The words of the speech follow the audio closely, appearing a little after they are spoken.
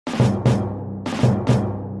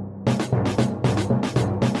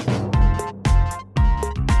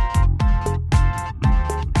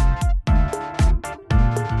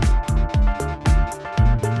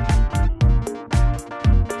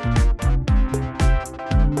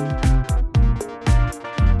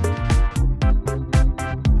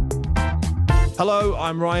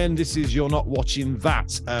I'm Ryan. This is You're Not Watching That,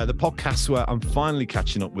 the podcast where I'm finally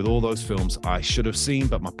catching up with all those films I should have seen,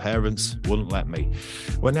 but my parents wouldn't let me.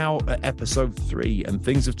 We're now at episode 3, and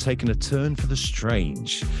things have taken a turn for the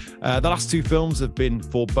strange. The last 2 films have been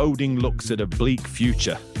foreboding looks at a bleak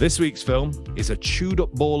future. This week's film is a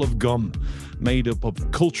chewed-up ball of gum, made up of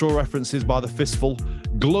cultural references by the fistful,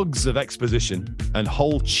 glugs of exposition, and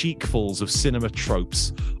whole cheekfuls of cinema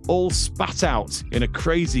tropes, all spat out in a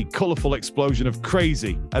crazy, colourful explosion of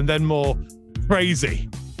crazy, and then more crazy.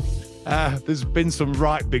 There's been some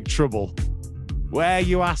right big trouble. Where,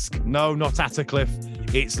 you ask? No, not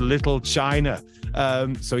Attercliffe. It's Little China.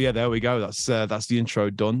 So yeah, there we go. That's the intro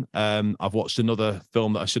done. I've watched another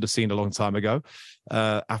film that I should have seen a long time ago,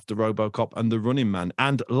 after RoboCop and The Running Man.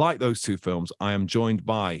 And like those 2 films, I am joined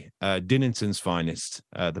by Dinnington's finest,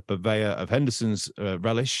 the purveyor of Henderson's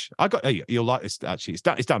Relish. Hey, you'll like this actually.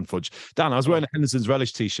 It's Dan Fudge. Dan, I was wearing a Henderson's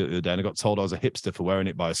Relish t-shirt the other day, and I got told I was a hipster for wearing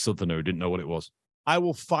it by a southerner who didn't know what it was. I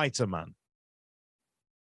will fight a man.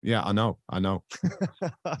 Yeah, I know.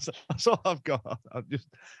 That's all I've got.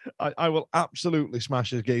 I will absolutely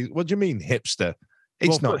smash his gaze. What do you mean, hipster?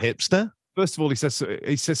 It's not hipster. First of all, he says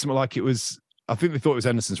something like it was. I think they thought it was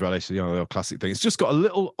Henderson's Relish, the classic thing. It's just got a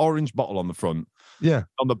little orange bottle on the front. Yeah.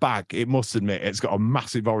 On the back, it must admit, it's got a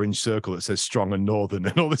massive orange circle that says Strong and Northern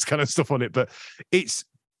and all this kind of stuff on it. But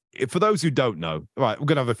for those who don't know, right, we're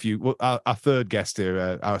going to have a few. Our third guest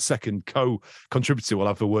here, our second co-contributor, will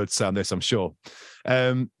have the word to say on this, I'm sure.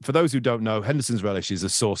 For those who don't know, Henderson's Relish is a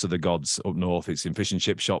source of the gods up north. It's in fish and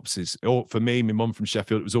chip shops. For me, my mum from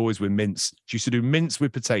Sheffield, it was always with mince. She used to do mince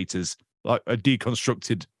with potatoes, like a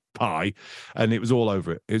deconstructed pie, and it was all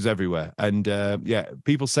over it. It was everywhere. And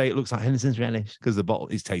people say it looks like Henderson's Relish because the bottle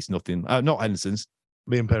tastes nothing. Not Henderson's.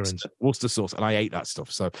 Me and parents. Worcester sauce, and I ate that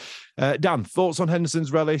stuff. So, Dan, thoughts on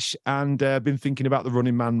Henderson's Relish, and been thinking about The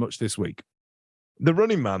Running Man much this week? The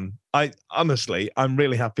Running Man, I'm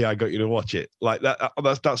really happy I got you to watch it. Like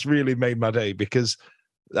that's really made my day, because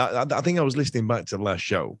I think I was listening back to the last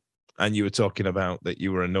show, and you were talking about that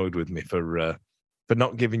you were annoyed with me for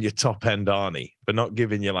not giving you top end Arnie, for not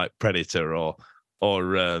giving you like Predator or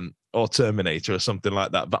Terminator or something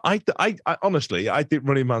like that. But I honestly, I think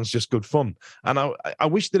Running Man's just good fun. And I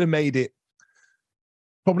wish they'd have made it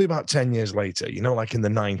probably about 10 years later, like in the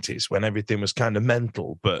 90s, when everything was kind of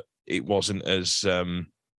mental, but it wasn't as,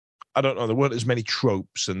 I don't know, there weren't as many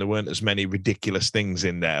tropes and there weren't as many ridiculous things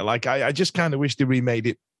in there. Like, I just kind of wish they remade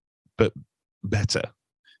it, but better.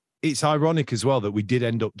 It's ironic as well that we did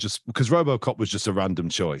end up just, because RoboCop was just a random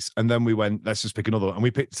choice. And then we went, let's just pick another one. And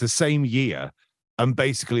we picked the same year, and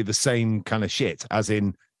basically the same kind of shit, as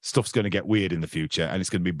in stuff's going to get weird in the future and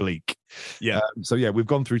it's going to be bleak. Yeah. We've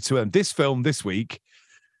gone through 2 of them. This film this week,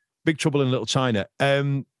 Big Trouble in Little China.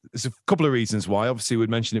 There's a couple of reasons why. Obviously,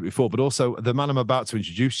 we'd mentioned it before, but also the man I'm about to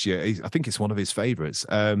introduce you, I think it's one of his favorites.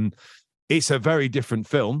 It's a very different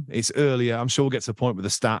film. It's earlier. I'm sure we'll get to the point with the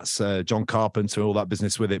stats, John Carpenter, and all that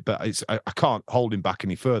business with it, but I can't hold him back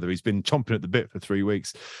any further. He's been chomping at the bit for 3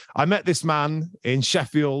 weeks. I met this man in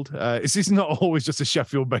Sheffield. This is not always just a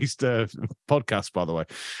Sheffield-based podcast, by the way.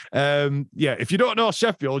 If you don't know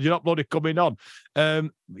Sheffield, you're not bloody coming on.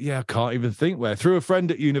 I can't even think where. Through a friend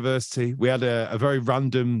at university, we had a very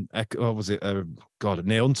random, what was it? A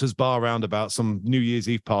Near Hunter's bar roundabout, some New Year's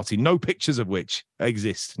Eve party, no pictures of which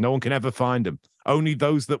exist. No one can ever find them. Only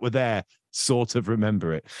those that were there sort of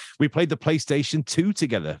remember it. We played the PlayStation 2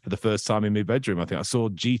 together for the first time in my bedroom. I think I saw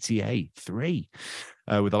GTA 3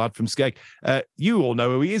 with a lad from Skeg. You all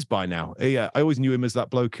know who he is by now. I always knew him as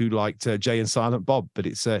that bloke who liked Jay and Silent Bob, but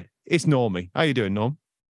it's Normie. How you doing, Norm?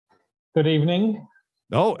 Good evening.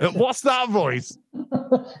 Oh, what's that voice?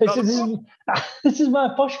 This is my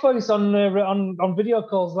posh voice on video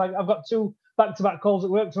calls. Like, I've got 2 back-to-back calls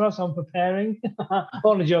at work tomorrow, so I'm preparing.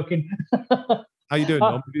 Only joking. How you doing,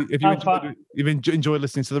 Norm? You've enjoyed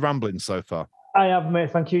listening to the ramblings so far? I have,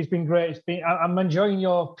 mate. Thank you. It's been great. I'm enjoying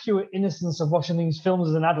your pure innocence of watching these films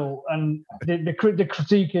as an adult, and the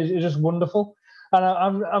critique is just wonderful.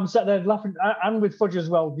 And I'm sat there laughing, and with Fudge as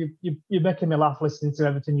well. You're making me laugh listening to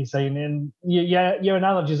everything you're saying, and your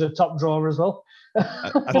analogies are top drawer as well.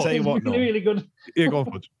 I tell you what, Norm, really good. Yeah, go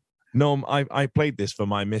on, Fudge. Norm, I played this for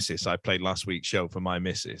my missus. I played last week's show for my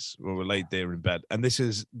missus. We were laid there in bed, and this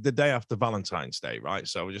is the day after Valentine's Day, right?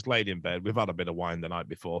 So we just laid in bed. We've had a bit of wine the night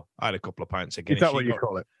before. I had a couple of pints of Guinness. Is that what you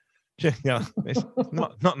call it? Yeah, it's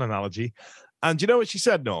not an analogy. And do you know what she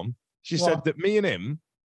said, Norm? She said that me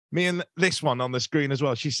and this one on the screen as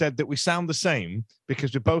well, she said that we sound the same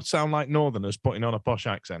because we both sound like Northerners putting on a posh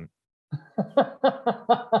accent.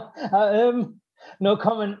 No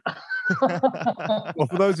comment. Well,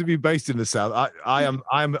 for those of you based in the South,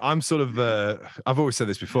 I'm sort of, I've always said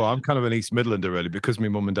this before, I'm kind of an East Midlander really, because my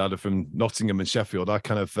mum and dad are from Nottingham and Sheffield. I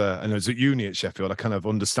kind of, and I was at uni at Sheffield, I kind of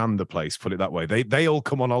understand the place, put it that way. They all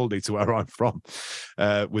come on holiday to where I'm from,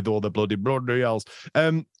 with all the bloody yells.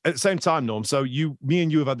 At the same time, Norm, so me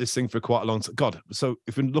and you have had this thing for quite a long time. God, so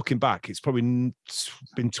if we're looking back, it's probably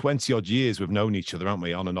been 20 odd years we've known each other, haven't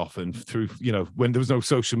we, on and off, and through, when there was no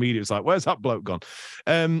social media, it's like, where's that bloke gone?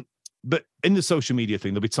 But in the social media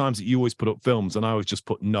thing, there'll be times that you always put up films and I always just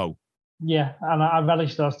put no. Yeah, and I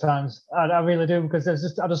relish those times. I really do, because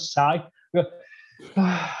I just sigh.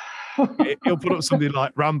 He'll put up something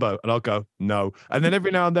like Rambo and I'll go, no. And then every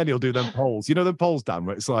now and then he'll do them polls. You know the polls, Dan,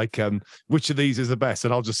 where it's like, which of these is the best?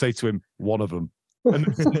 And I'll just say to him, one of them. And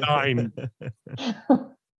it's 9.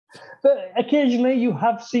 But occasionally you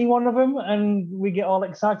have seen one of them and we get all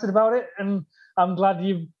excited about it. And I'm glad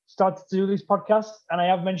you've started to do this podcast. And I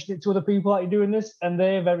have mentioned it to other people that you're doing this, and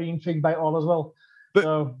they're very intrigued by it all as well. But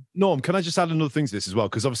so, Norm, can I just add another thing to this as well?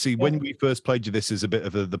 Because obviously when we first played you this as a bit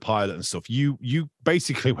of the pilot and stuff, you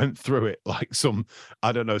basically went through it like some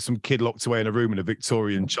kid locked away in a room in a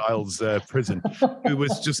Victorian child's prison who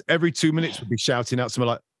was just every 2 minutes would be shouting out something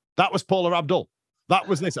like, that was Paula Abdul. That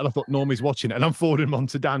was this. And I thought, Normie's watching it. And I'm forwarding him on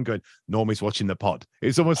to Dan going, Normie's watching the pod.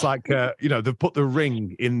 It's almost like, they've put the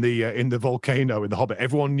ring in the volcano in The Hobbit.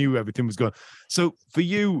 Everyone knew everything was going. So for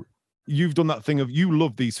you, you've done that thing of, you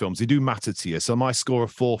love these films. They do matter to you. So my score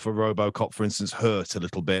of 4 for RoboCop, for instance, hurt a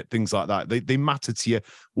little bit, things like that. They matter to you.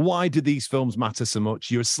 Why do these films matter so much?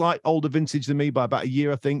 You're a slight older vintage than me by about a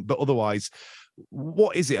year, I think. But otherwise,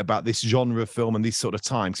 what is it about this genre of film and these sort of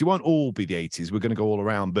times? You won't all be the 80s. We're going to go all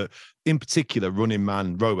around. But in particular, Running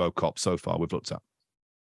Man, RoboCop, so far we've looked at.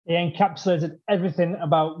 It encapsulated everything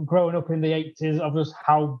about growing up in the 80s, of just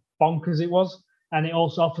how bonkers it was. And it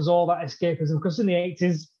also offers all that escapism. Because in the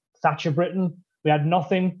 80s, Thatcher Britain, we had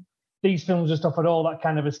nothing. These films just offered all that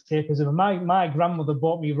kind of escapism. My grandmother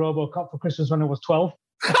bought me RoboCop for Christmas when I was 12.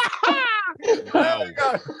 Wow.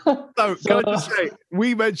 So, can I just say,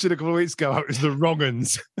 we mentioned a couple of weeks ago how it was the wrong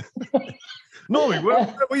uns. Normie,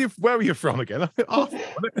 where were you from again?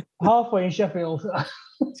 Halfway in Sheffield.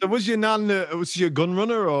 So was your nan, was she a gun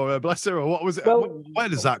runner or a blesser, or what was it? Well, where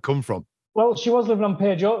does that come from? Well, she was living on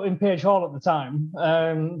Page Hall at the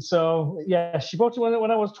time. So, yeah, she bought it when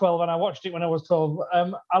I was 12, and I watched it when I was 12.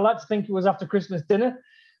 I like to think it was after Christmas dinner,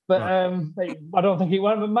 but right. I don't think it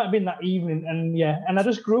was. It might have been that evening. And I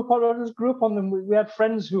just grew up on them. We had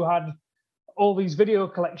friends who had all these video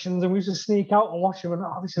collections, and we used to sneak out and watch them. And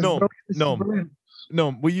this is brilliant.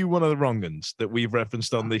 No, were you one of the wrong uns that we've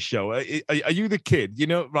referenced on this show? Are you the kid?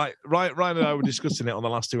 Ryan and I were discussing it on the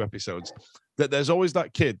last 2 episodes, that there's always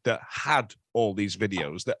that kid that had all these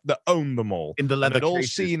videos, that owned them all. In the leather cases. All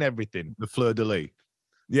seen everything. The fleur-de-lis.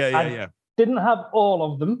 Yeah. Didn't have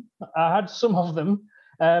all of them. I had some of them,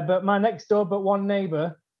 but my next door but one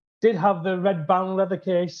neighbour did have the red bound leather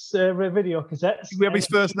case video cassettes. We have his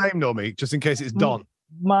first name, Normie, just in case it's Don.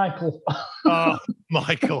 Michael. Oh,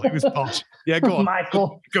 Michael. He was posh. Yeah, go on.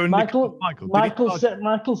 Michael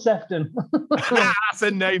Sefton. That's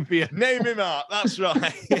a name for you. Name him out. That's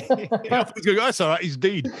right. That's all right. He's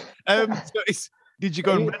Dean. Did you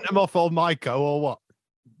go and rent him off old Michael or what?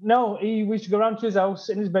 No, we used to go around to his house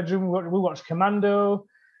in his bedroom. We watched Commando.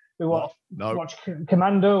 We watched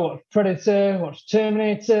Commando, watched Predator, watched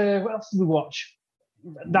Terminator. What else did we watch?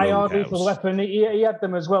 Die Hard, Lethal Weapon. He had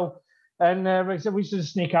them as well. And we used to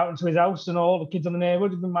just sneak out into his house, and all the kids in the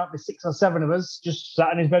neighbourhood, there might be 6 or 7 of us, just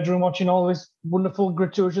sat in his bedroom watching all this wonderful,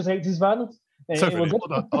 gratuitous 80s violence.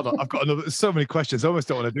 Hold on. I've got so many questions. I almost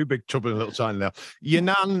don't want to do Big Trouble in Little China now. Your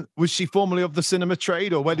nan, was she formerly of the cinema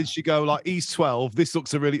trade, or where did she go? Like, he's 12. This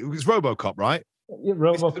looks it was RoboCop, right? Yeah,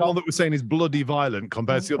 RoboCop. The one that we're saying is bloody violent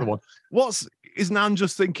compared to the other one. Is nan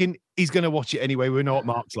just thinking he's going to watch it anyway? We know what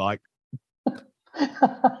Mark's like.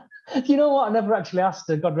 You know what? I never actually asked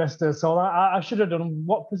her, God rest her soul. I should have done.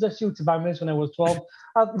 What possessed you to buy me this when I was 12?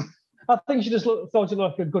 I think she just thought it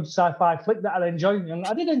looked like a good sci-fi flick that I'd enjoy. And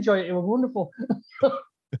I did enjoy it. It was wonderful.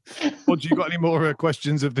 Well, do you got any more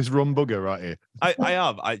questions of this rum bugger right here? I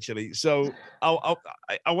have, actually. So I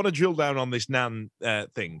want to drill down on this nan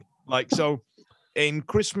thing. So in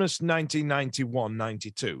Christmas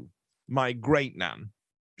 1991-92, my great nan,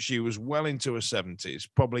 she was well into her 70s,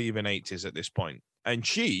 probably even 80s at this point. And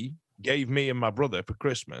she gave me and my brother for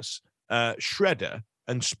Christmas Shredder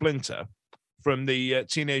and Splinter from the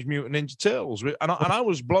Teenage Mutant Ninja Turtles. And I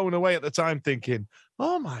was blown away at the time thinking,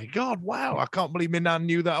 oh, my God, wow, I can't believe my nan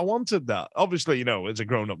knew that I wanted that. Obviously, as a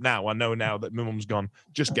grown-up now, I know now that my mum's gone,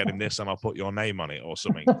 just get him this and I'll put your name on it or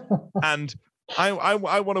something. And I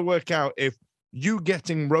want to work out if you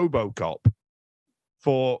getting RoboCop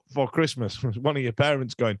for Christmas. One of your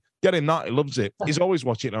parents going, get him that, he loves it. He's always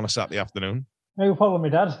watching it on a Saturday afternoon. Maybe follow my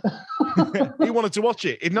dad. He wanted to watch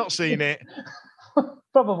it. He'd not seen it.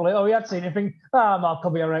 Probably. Oh, he had seen it. Think, Mark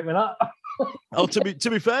will be all right with that. Oh, to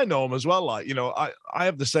be fair, Norm, as well, like, I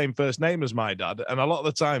have the same first name as my dad, and a lot of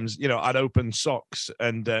the times, I'd open socks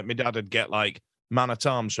and my dad would get like Man at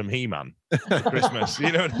Arms from He-Man for Christmas.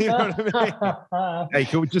 You know what I Hey, mean?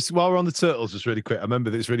 can we just, while we're on the Turtles, just really quick, I remember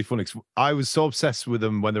this really funny. I was so obsessed with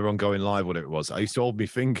them when they were on Going Live, whatever it was. I used to hold my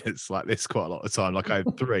fingers like this quite a lot of the time, like I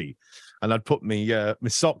had 3, and I'd put my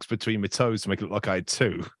socks between my toes to make it look like I had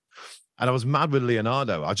 2. And I was mad with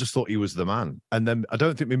Leonardo. I just thought he was the man. And then I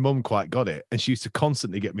don't think my mum quite got it. And she used to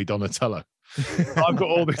constantly get me Donatello. I've got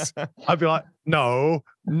all this. I'd be like, no.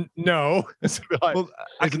 Like, well,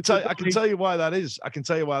 I can tell you why that is. I can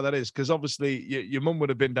tell you why that is. Because obviously your mum would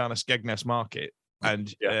have been down at Skegness Market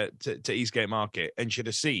and to Eastgate Market, and she'd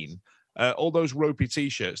have seen all those ropey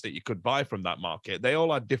T-shirts that you could buy from that market. They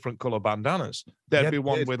all had different color bandanas. There'd be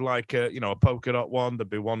one with like a polka dot one. There'd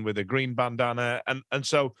be one with a green bandana, and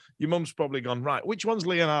so your mum's probably gone, right, which one's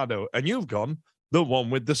Leonardo? And you've gone, the one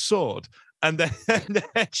with the sword. And then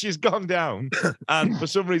she's gone down, and for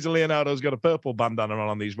some reason Leonardo's got a purple bandana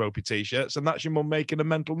on these ropey T-shirts, and that's your mum making a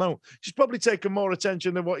mental note. She's probably taken more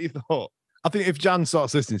attention than what you thought. I think if Jan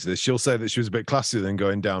starts listening to this, she'll say that she was a bit classier than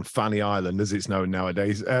going down Fanny Island, as it's known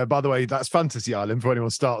nowadays. By the way, that's Fantasy Island for anyone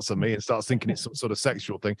starts on me and starts thinking it's some sort of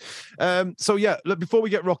sexual thing. So yeah, look, before we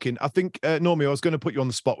get rocking, I think, Normie, I was going to put you on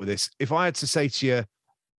the spot with this. If I had to say to you,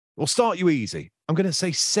 we'll start you easy. I'm going to say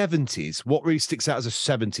 70s. What really sticks out as a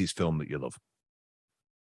 70s film that you love?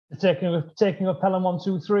 Taking up Pelham 1,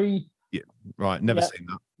 2, 3. Yeah, right. Never seen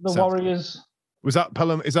that. The Warriors. Was that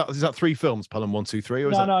Pelham? Is that 3 films? Pelham 1, 2, 3?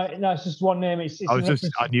 Or no, it's just one name.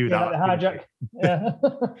 I knew that. Like the hijack. Yeah,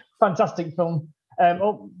 fantastic film.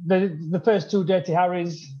 The first 2, Dirty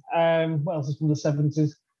Harrys. What else is from the 70s?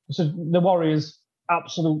 So the Warriors,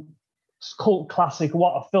 absolute cult classic.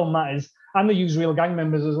 What a film that is, and they use real gang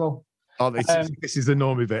members as well. Oh, this is the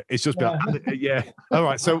Normie bit. It's just yeah. All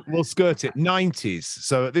right, so we'll skirt it. 90s.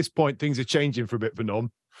 So at this point, things are changing for a bit for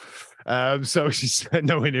Norm. So she's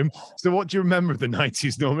knowing him. So what do you remember of the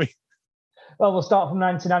 90s, Normie? Well, we'll start from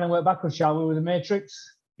 99 and work backwards, shall we, with The Matrix?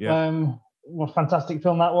 Yeah. What a fantastic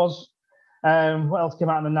film that was. What else came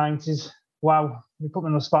out in the 90s? Wow, you put me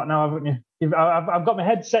on the spot now, haven't you? I've got my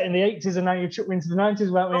head set in the 80s, and now you took me into the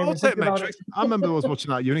 90s without me I'll take Matrix. I remember I was watching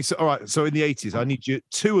that uni. So, all right, so in the 80s, I need you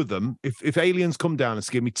 2 of them. If aliens come down and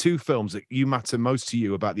give me 2 films that you matter most to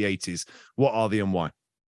you about the 80s, what are they and why?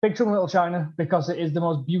 Big Trouble in Little China, because it is the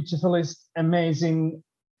most beautifulest, amazing,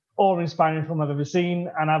 awe-inspiring film I've ever seen,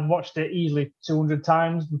 and I've watched it easily 200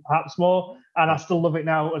 times, perhaps more, and I still love it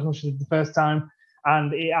now as much as the first time.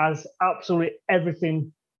 And it has absolutely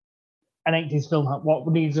everything an 80s film what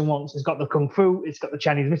needs and wants. It's got the kung fu, it's got the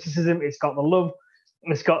Chinese mysticism, it's got the love,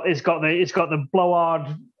 it's got the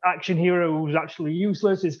blowhard action hero who's actually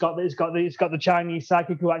useless. It's got the Chinese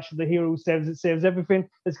psychic who actually the hero who saves everything.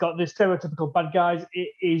 It's got this stereotypical bad guys. It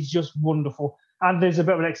is just wonderful. And there's a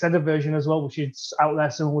bit of an extended version as well, which is out there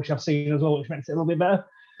somewhere, which I've seen as well, which makes it a little bit better.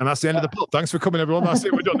 And that's the end of the plot. Thanks for coming, everyone. That's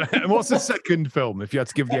it. We're done. And what's the second film, if you had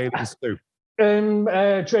to give the aliens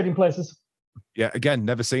 2? Trading Places. Yeah, again,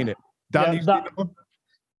 never seen it. Dan,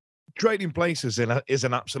 Trading Places is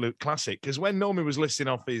an absolute classic, because when Normie was listing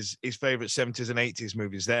off his favourite 70s and 80s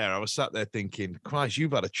movies there, I was sat there thinking, Christ,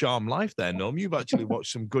 you've had a charmed life there, Norm. You've actually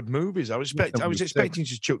watched some good movies. I was expecting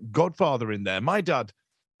to chuck Godfather in there. My dad,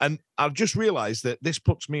 and I've just realised that this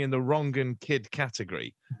puts me in the wrong and kid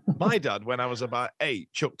category. My dad, when I was about 8,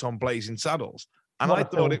 chucked on Blazing Saddles, and I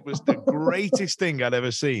thought it was the greatest thing I'd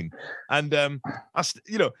ever seen. And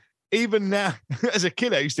even now, as a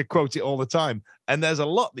kid, I used to quote it all the time. And there's a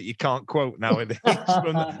lot that you can't quote nowadays. You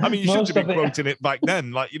shouldn't have been quoting it back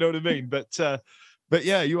then, like, you know what I mean? But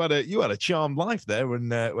yeah, you had a charmed life there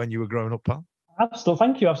when you were growing up, pal.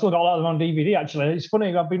 Thank you. I've still got a lot of them on DVD, actually. It's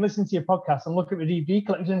funny, I've been listening to your podcast and looking at the DVD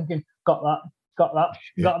collection and thinking, got that.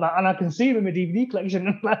 And I can see them in the DVD collection,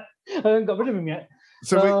 and I haven't got rid of them yet.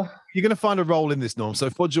 So you're going to find a role in this, Norm. So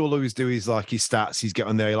Fudge will always do his stats. He's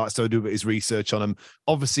getting there. He likes to do a bit of his research on them.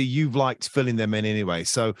 Obviously, you've liked filling them in anyway.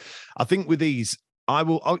 So I think with these,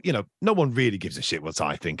 no one really gives a shit what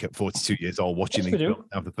I think at 42 years old watching these films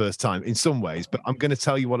for the first time in some ways. But I'm going to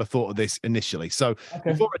tell you what I thought of this initially. So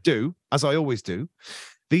before I do, as I always do,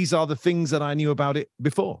 these are the things that I knew about it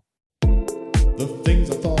before. The things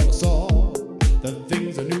I thought I saw, the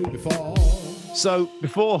things I knew before. So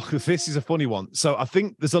before, this is a funny one. So I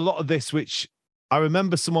think there's a lot of this, which I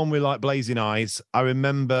remember someone with like blazing eyes. I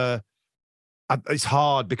remember It's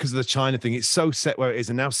hard because of the China thing. It's so set where it is.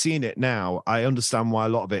 And now seeing it now, I understand why a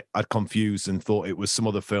lot of it I'd confused and thought it was some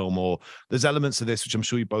other film, or there's elements of this, which I'm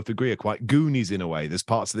sure you both agree are quite Goonies in a way. There's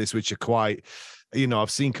parts of this which are quite,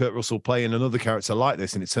 I've seen Kurt Russell play in another character like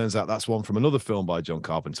this, and it turns out that's one from another film by John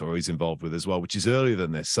Carpenter, or he's involved with as well, which is earlier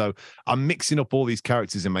than this. So I'm mixing up all these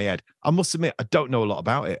characters in my head. I must admit, I don't know a lot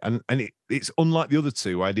about it. And it's unlike the other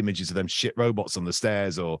two. I had images of them shit robots on the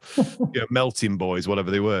stairs or melting boys,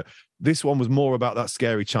 whatever they were. This one was more about that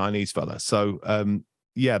scary Chinese fella. So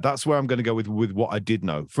that's where I'm going to go with what I did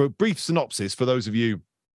know. For a brief synopsis, for those of you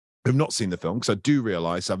who've not seen the film, because I do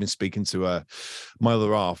realize, I've been speaking to my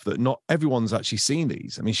other half, that not everyone's actually seen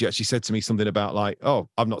these. I mean, she actually said to me something about like, oh,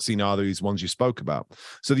 I've not seen either of these ones you spoke about.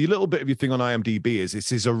 So the little bit of your thing on IMDb is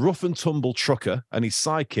this is a rough and tumble trucker and his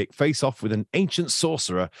sidekick face off with an ancient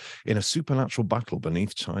sorcerer in a supernatural battle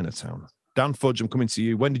beneath Chinatown. Dan Fudge, I'm coming to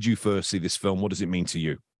you. When did you first see this film? What does it mean to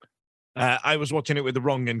you? I was watching it with the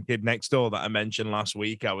Rongan kid next door that I mentioned last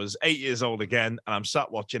week. I was 8 years old again, and I'm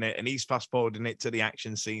sat watching it, and he's fast forwarding it to the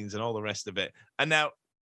action scenes and all the rest of it. And now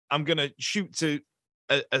I'm going to shoot to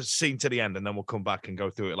a scene to the end, and then we'll come back and go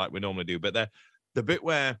through it like we normally do. But the bit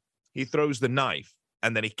where he throws the knife,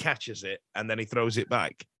 and then he catches it, and then he throws it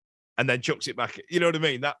back, and then chucks it back. You know what I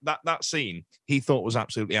mean? That scene he thought was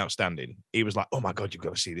absolutely outstanding. He was like, "Oh my God, you've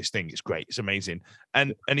got to see this thing. It's great. It's amazing."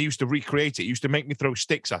 And he used to recreate it. He used to make me throw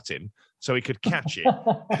sticks at him so he could catch it,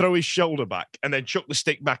 throw his shoulder back, and then chuck the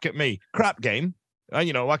stick back at me. Crap game. I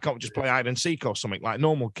can't just play hide and seek or something like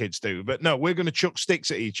normal kids do. But no, we're going to chuck sticks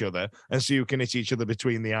at each other and see who can hit each other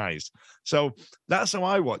between the eyes. So that's how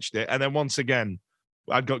I watched it. And then once again,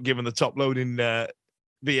 I got given the top loading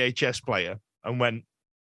VHS player and went,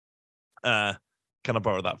 can I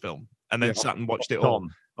borrow that film? And then sat and watched it all.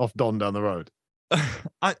 Off Don down the road.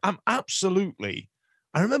 I'm absolutely.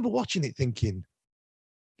 I remember watching it thinking,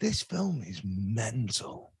 this film is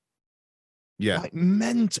mental. Yeah,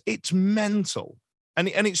 it's mental. And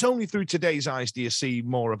it's only through today's eyes do you see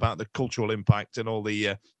more about the cultural impact and all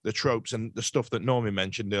the tropes and the stuff that Normie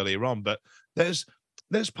mentioned earlier on. But there's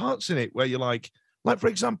parts in it where you're like for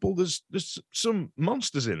example, there's some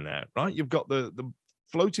monsters in there, right? You've got the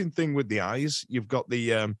floating thing with the eyes. You've got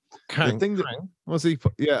the thing that was he?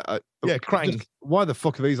 Krang. Why the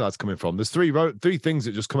fuck are these eyes coming from? There's three things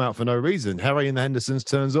that just come out for no reason. Harry and the Hendersons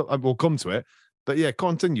turns up. We'll come to it. But yeah,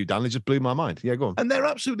 continue, Dan. It just blew my mind. Yeah, go on. And they're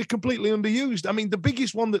absolutely completely underused. I mean, the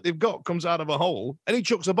biggest one that they've got comes out of a hole and he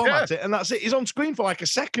chucks a bomb at it, and that's it. He's on screen for like a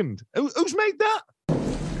second. Who's made that?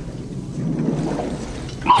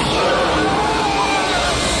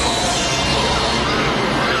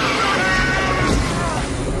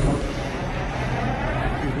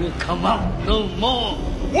 You will come out no more.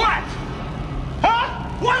 What? Huh?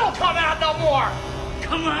 What'll come out no more?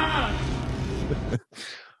 Come on.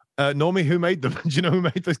 Normie, who made them? Do you know who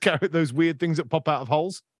made those weird things that pop out of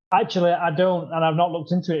holes? Actually, I don't, and I've not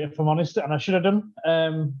looked into it, if I'm honest, and I should have done.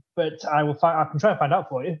 But I can try and find out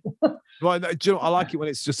for you. Well, do you know, I like it when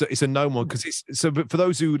it's just it's a known one, because it's so. But for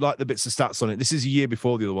those who like the bits of stats on it, this is a year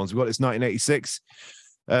before the other ones. We've got it's 1986.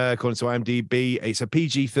 According to IMDb, it's a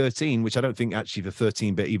PG-13, which I don't think actually the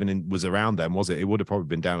 13-bit even was around then, was it? It would have probably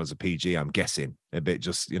been down as a PG, I'm guessing. A bit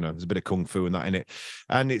just, there's a bit of kung fu and that in it.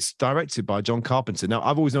 And it's directed by John Carpenter. Now,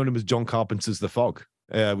 I've always known him as John Carpenter's The Fog,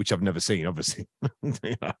 which I've never seen, obviously.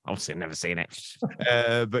 Obviously, never seen it.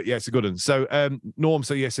 But yeah, it's a good one. So, Norm,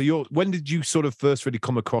 when did you sort of first really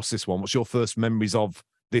come across this one? What's your first memories of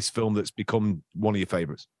this film that's become one of your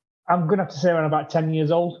favorites? I'm going to have to say around about 10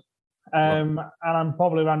 years old. And I'm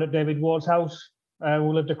probably around at David Ward's house,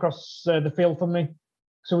 who lived across the field from me.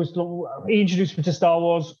 So he introduced me to Star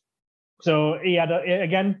Wars. So he had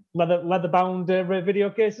again leather-bound video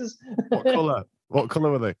cases. What color? What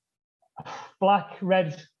color were they? Black,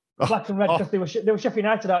 red. Black and red, because they were Sheffield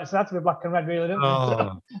United out, so they had to be black and red, really, didn't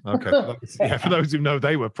they? Okay. Yeah, for those who know,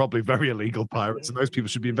 they were probably very illegal pirates, and those people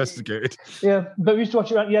should be investigated. Yeah, but we used to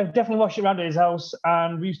watch it around. Yeah, definitely watch it around at his house,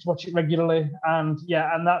 and we used to watch it regularly. And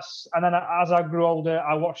yeah, and then as I grew older,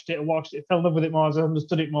 I watched it, fell in love with it more as I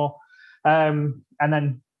understood it more. And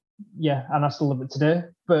then and I still love it today.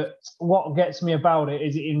 But what gets me about it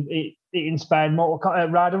is it inspired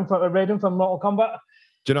Raiden from Mortal Kombat.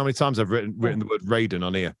 Do you know how many times I've written the word Raiden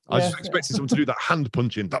on here? I was just expecting someone to do that hand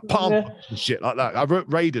punching, that palm punch and shit like that. I wrote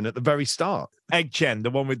Raiden at the very start. Egg Chen,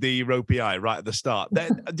 the one with the ropey eye right at the start.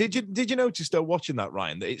 Did you notice, though, watching that,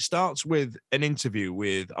 Ryan, that it starts with an interview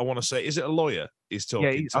with, I want to say, is it a lawyer he's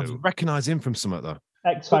talking to? I recognise him from something, though.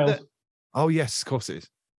 X-Files. Oh, yes, of course it is.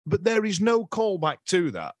 But there is no callback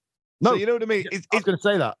to that. No. So you know what I mean? I was going to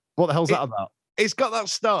say that. What the hell's that about? It's got that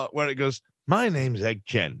start where it goes, my name's Egg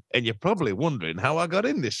Chen, and you're probably wondering how I got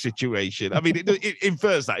in this situation. I mean, it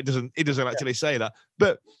infers that. It doesn't actually say that.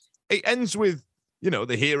 But it ends with,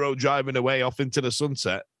 the hero driving away off into the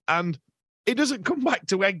sunset, and it doesn't come back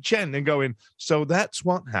to Egg Chen and going, so that's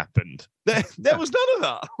what happened. There was none of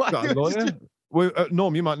that. That lawyer? Well,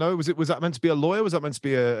 Norm, you might know. Was that meant to be a lawyer? Was that meant to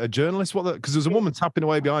be a journalist? Because there's a woman tapping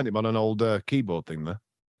away behind him on an old keyboard thing there.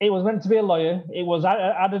 It was meant to be a lawyer. It was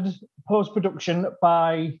added post-production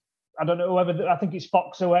by, I don't know, whoever, I think it's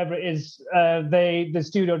Fox or whoever it is. The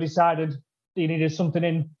studio decided they needed something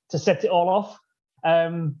in to set it all off.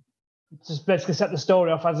 Just basically set the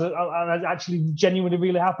story off as actually genuinely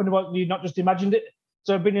really happened. You not just imagined it.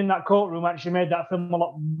 So being in that courtroom actually made that film a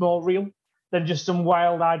lot more real than just some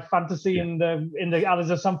wild-eyed fantasy in the alleys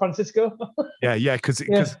of San Francisco. yeah,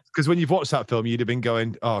 because when you've watched that film, you'd have been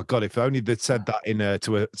going, "Oh God, if only they'd said that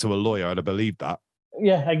to a lawyer, I'd have believed that."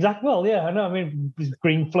 Yeah, exactly. Well, yeah, I know. I mean, there's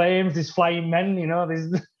green flames, there's flying men,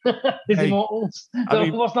 there's immortals.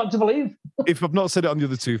 What's not to believe? If I've not said it on the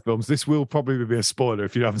other two films, this will probably be a spoiler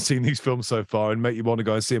if you haven't seen these films so far and make you want to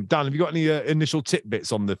go and see them. Dan, have you got any initial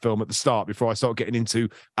tidbits on the film at the start before I start getting into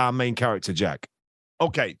our main character, Jack?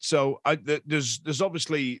 Okay, so there's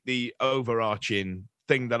obviously the overarching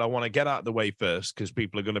thing that I want to get out of the way first, because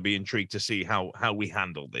people are going to be intrigued to see how we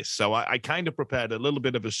handle this. So I kind of prepared a little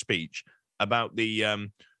bit of a speech about the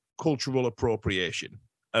cultural appropriation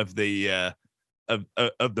of the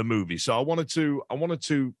movie. So I wanted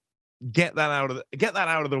to get that out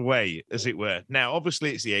of the way, as it were. Now,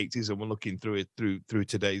 obviously, it's the 80s, and we're looking through it through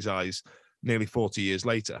today's eyes, nearly 40 years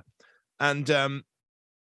later, and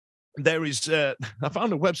there is I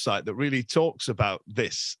found a website that really talks about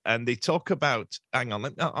this, and they talk about, hang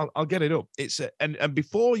on, I'll get it up. It's and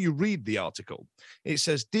before you read the article, it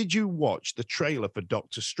says, did you watch the trailer for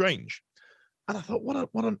Doctor Strange? And I thought, what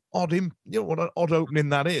an odd opening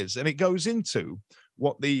that is. And it goes into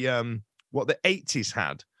what the 80s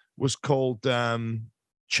had was called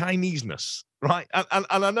Chineseness, right? And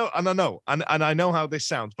I know how this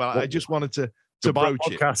sounds, but I just wanted to broach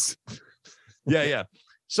it. Yeah.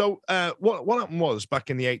 So what happened was, back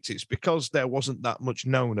in the 80s, because there wasn't that much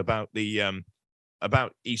known about the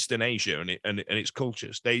about Eastern Asia and its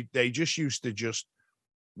cultures, they just used to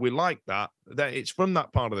we like that it's from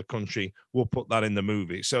that part of the country, we'll put that in the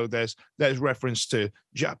movie. So there's reference to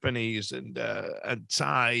Japanese and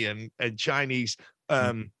Thai and Chinese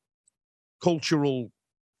cultural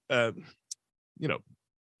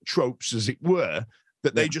tropes, as it were,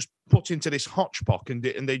 that they just put into this hodgepodge, and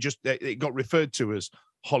it got referred to as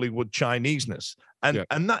Hollywood Chineseness,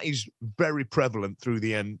 and that is very prevalent through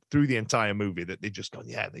the entire movie, that they just gone,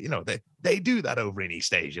 they do that over in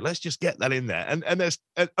East Asia, let's just get that in there, and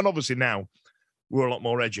obviously now we're a lot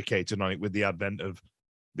more educated on it with the advent of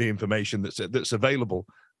the information that's available,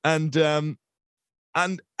 and so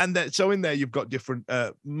in there you've got different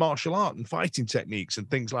martial art and fighting techniques and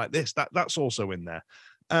things like this that's also in there.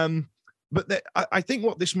 But I think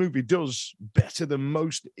what this movie does better than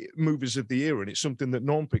most movies of the era, and it's something that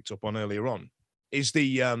Norm picked up on earlier on, is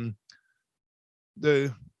the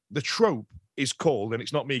trope is called, and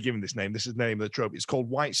it's not me giving this name, this is the name of the trope, it's called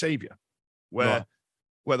white savior, where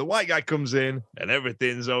the white guy comes in and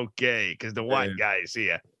everything's okay because the white guy is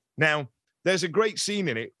here. Now, there's a great scene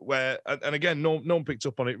in it where, and again, Norm picked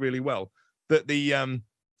up on it really well, that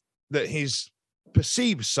that his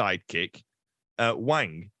perceived sidekick,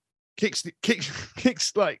 Wang, kicks the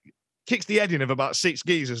head in of about 6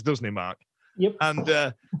 geezers, doesn't he, Mark? Yep. And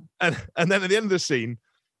then at the end of the scene,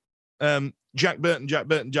 Jack Burton,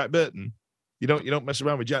 you don't mess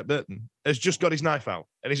around with Jack Burton, has just got his knife out,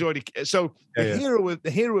 and he's already the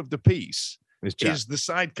hero of the piece is the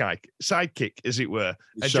sidekick, as it were,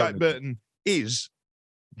 and Jack Burton is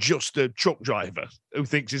just a truck driver who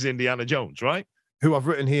thinks he's Indiana Jones, right? Who I've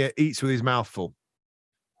written here eats with his mouth full.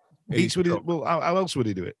 Eats with his, well, how else would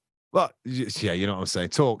he do it? Well, yeah, you know what I'm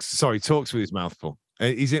saying. Talks with his mouth full.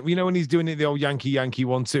 He's, when he's doing it, the old Yankee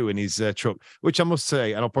 1-2 in his truck, which I must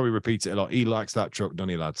say, and I'll probably repeat it a lot. He likes that truck, doesn't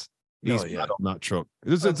he, lads? He's mad on that truck.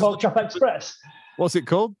 The Pork Chop Express. What's it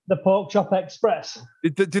called? The Pork Chop Express.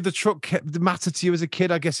 Did the truck matter to you as a kid?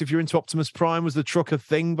 I guess if you're into Optimus Prime, was the truck a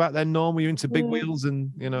thing back then, Norm? Were you into big wheels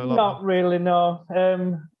and, Not really, no.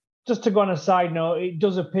 Just to go on a side note, it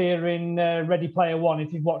does appear in Ready Player One,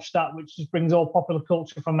 if you've watched that, which just brings all popular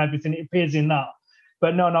culture from everything. It appears in that.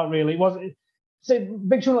 But no, not really. Big Trouble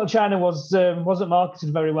in Little China wasn't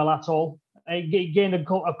marketed very well at all. It gained a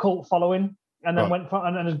cult following, and then went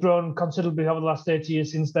and has grown considerably over the last 30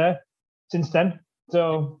 years since then.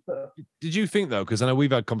 So, Did you think though? Because I know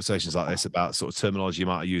we've had conversations like this about sort of terminology you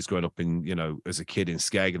might have used growing up in, as a kid in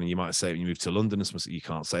Skeg, and then you might say when you move to London, and you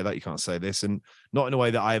can't say that, you can't say this, and not in a way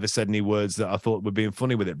that I ever said any words that I thought were being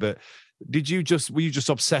funny with it. But were you just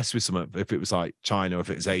obsessed with something? If it was like China, or if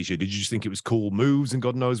it was Asia, did you just think it was cool moves and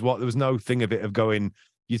God knows what? There was no thing of it of going.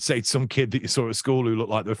 You'd say to some kid that you saw at school who looked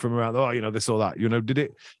like they were from around, this or that. Did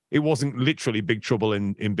it? It wasn't literally Big Trouble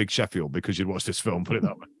in Big Sheffield because you'd watched this film. Put it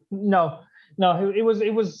that way. No, it was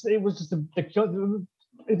just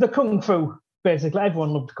the kung fu. Basically,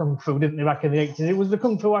 everyone loved kung fu, didn't they? Back in the 80s, it was the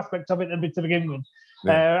kung fu aspect of it a bit to begin with.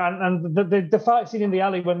 Yeah. And the fight scene in the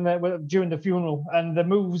alley when during the funeral and the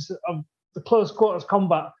moves of the close quarters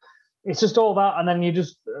combat. It's just all that, and then you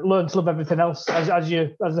just learn to love everything else as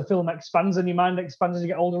the film expands and your mind expands as you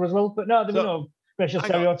get older as well. But no, there were no racial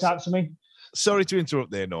stereotypes for me. Sorry to interrupt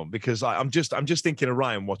there, Norm, because I'm just thinking of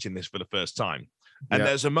Ryan watching this for the first time, and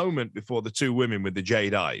there's a moment before the two women with the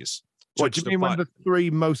jade eyes. What do you mean when the three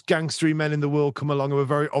most gangstery men in the world come along who are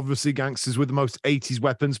very obviously gangsters with the most 80s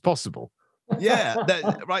weapons possible? Yeah,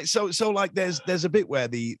 right. So like there's a bit where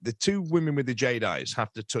the two women with the jade eyes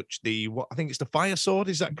have to touch I think it's the fire sword.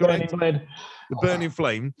 Is that correct? The burning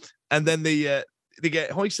flame, and then they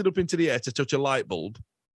get hoisted up into the air to touch a light bulb,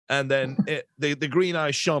 and then the green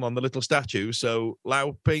eyes shone on the little statue. So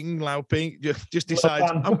Lao Ping just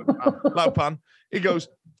decides Lao Pan. He goes,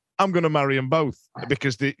 I'm going to marry them both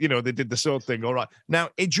because they did the sword thing. All right. Now,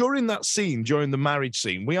 during that scene, during the marriage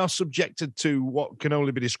scene, we are subjected to what can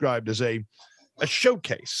only be described as a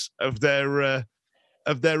showcase of their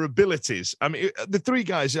abilities. I mean, the three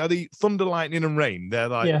guys are the thunder, lightning, and rain. They're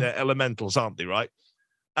they're elementals, aren't they? Right.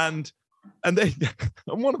 And they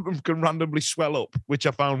and one of them can randomly swell up, which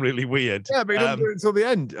I found really weird. Yeah, but he doesn't do it until the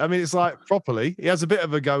end. I mean, it's like properly. He has a bit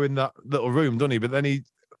of a go in that little room, doesn't he? But then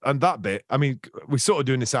and that bit, I mean, we're sort of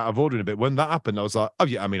doing this out of order a bit. When that happened, I was like, oh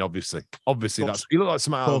yeah, I mean, obviously that's you look like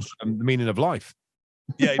something out of the meaning of life.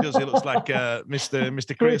 Yeah, he does. He looks like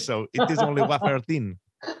Mr. Creosote. It is only wafer thin.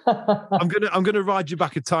 I'm gonna ride you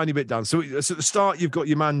back a tiny bit, Dan. So at the start, you got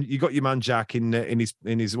your man Jack in his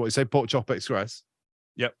what you say, Pork Chop Express.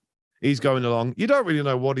 Yep. He's going along. You don't really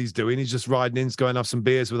know what he's doing. He's just riding in, he's going to have some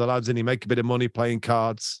beers with the lads, and he make a bit of money playing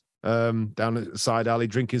cards down at the side alley,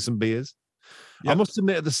 drinking some beers. Yep. I must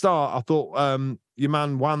admit, at the start, I thought your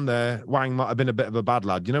man Wang might have been a bit of a bad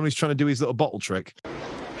lad. You know when he's trying to do his little bottle trick?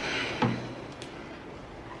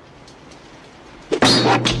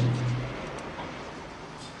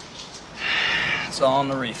 It's all on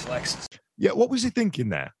the reflexes. Yeah, what was he thinking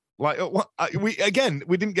there? Like, we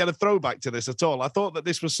didn't get a throwback to this at all. I thought that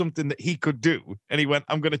this was something that he could do, and he went,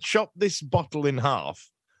 "I'm going to chop this bottle in half,"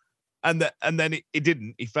 and then he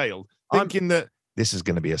didn't. He failed, thinking that this is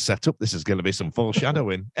going to be a setup. This is going to be some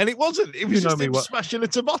foreshadowing, and it wasn't. It was just him smashing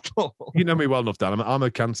it a bottle. You know me well enough, Dan. I'm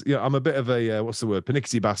a cancer. Yeah, I'm a bit of a what's the word?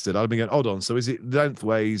 Pernickety bastard. I've been going, hold on. So is it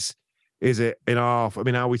lengthways? Is it in half? I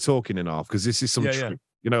mean, how are we talking in half? Because this is some trick.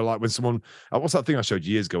 You know, like when someone, what's that thing I showed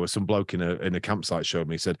you years ago where some bloke in a campsite showed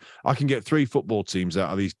me, he said, I can get 3 football teams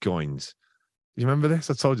out of these coins. You remember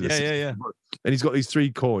this? I told you this. Yeah. And he's got these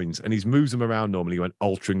 3 coins and he's moves them around normally. He went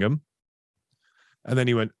Altrincham. And then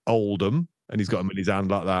he went Oldham and he's got them in his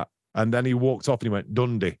hand like that. And then he walked off and he went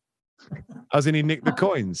Dundee. As in he nicked the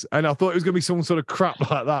coins. And I thought it was going to be some sort of crap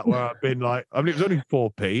like that where I've been like, I mean, it was only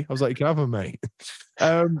 4p. I was like, you can have them, mate.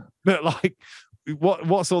 But like,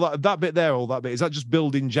 what's all that bit there, all that bit? Is that just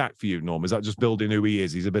building Jack for you, Norm? Is that just building who he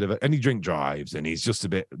is? He's a bit of and he drink drives and he's just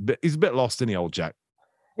he's a bit lost in the old Jack.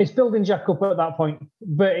 It's building Jack up at that point,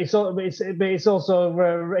 but it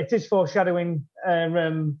is foreshadowing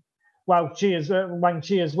Wang Chi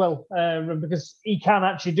as well, because he can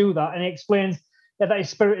actually do that, and he explains that his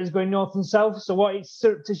spirit is going north and south. So what it's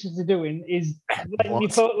surreptitiously doing is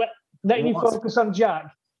letting you focus on Jack.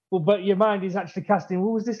 Well, but your mind is actually casting,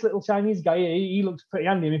 who was this little Chinese guy? He looks pretty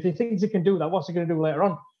handy. And if he thinks he can do that, what's he going to do later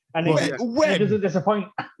on? And it doesn't disappoint.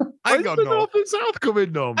 I got North and South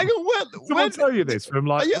coming, Norm. Someone tell you this from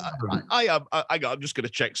like. I'm just going to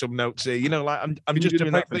check some notes here. You know, like I'm just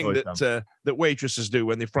doing that thing that waitresses do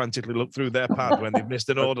when they frantically look through their pad when they've missed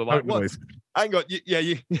an order. Like what? Hang on,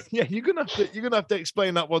 you're gonna have to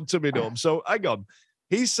explain that one to me, Norm. So hang on.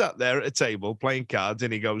 He's sat there at a table playing cards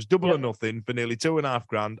and he goes, double or nothing for nearly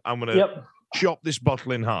 $2,500. I'm going to chop this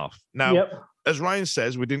bottle in half. Now, as Ryan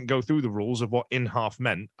says, we didn't go through the rules of what in half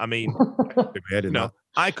meant. I mean,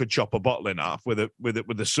 I could chop a bottle in half with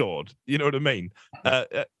a sword. You know what I mean?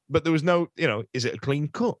 But there was no, is it a clean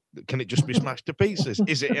cut? Can it just be smashed to pieces?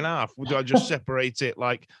 Is it in half? Do I just separate it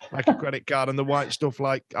like a credit card and the white stuff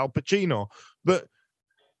like Al Pacino? But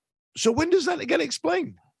so when does that get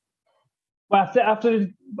explained? But after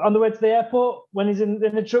on the way to the airport, when he's in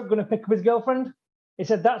the truck going to pick up his girlfriend, he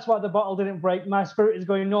said, "That's why the bottle didn't break. My spirit is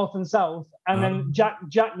going north and south." And then Jack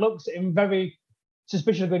looks at him very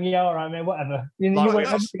suspicious, going, "Yeah, all right, mate, whatever."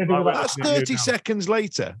 That's 30 seconds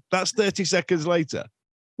later. That's 30 seconds later.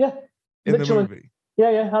 Yeah, in literally. the movie. Yeah.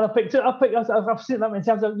 And I've seen that many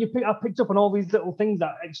times. I picked up on all these little things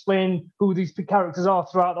that explain who these characters are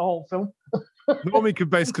throughout the whole film. Normie could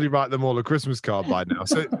basically write them all a Christmas card by now.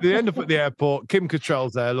 So they end up at the airport. Kim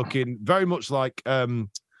Cattrall's there, looking very much like the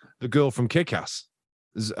girl from Kick-Ass.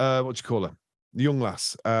 What do you call her? The young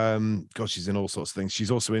lass. God, she's in all sorts of things. She's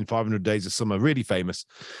also in 500 Days of Summer, really famous.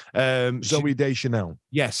 Zoe Deschanel.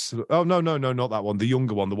 Yes. Oh, no, not that one. The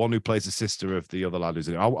younger one, the one who plays the sister of the other lad who's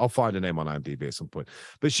in it. I'll find her name on IMDb at some point.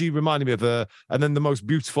 But she reminded me of her. And then the most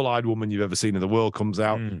beautiful-eyed woman you've ever seen in the world comes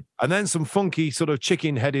out. And then some funky sort of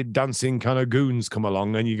chicken-headed dancing kind of goons come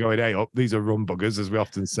along, and you go, "Hey, up, these are rum buggers," as we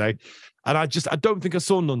often say. And I don't think I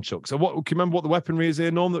saw nunchucks. So can you remember what the weaponry is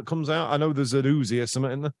here, Norm, that comes out? I know there's an Uzi or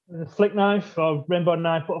something in there. A flick knife or rainbow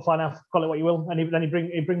knife, butterfly knife, call it what you will. And then he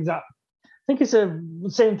brings that. I think it's the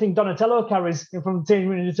same thing Donatello carries from Teenage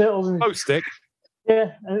Mutant Ninja Turtles. Oh, stick.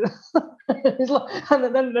 Yeah.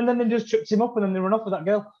 and then they just trips him up and then they run off with that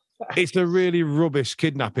girl. It's a really rubbish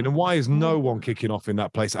kidnapping. And why is no one kicking off in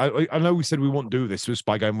that place? I know we said we won't do this just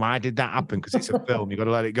by going, why did that happen? Because it's a film. You've got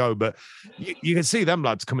to let it go. But you can see them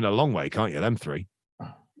lads coming a long way, can't you? Them three.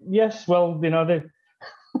 Yes. Well, they're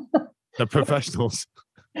professionals.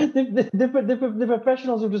 The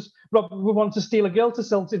professionals who want to steal a girl to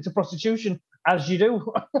sell into prostitution, as you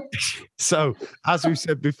do. So, as we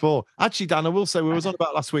said before, actually, Dan, I will say we was on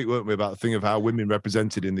about last week, weren't we, about the thing of how women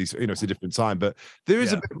represented in these, it's a different time, but there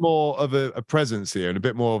is a bit more of a presence here and a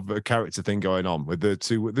bit more of a character thing going on with the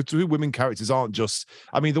two women characters. Aren't just,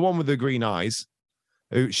 the one with the green eyes,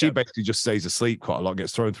 she basically just stays asleep quite a lot,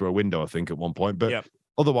 gets thrown through a window, I think, at one point, but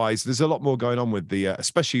otherwise, there's a lot more going on with the,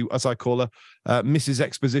 especially as I call her, Mrs.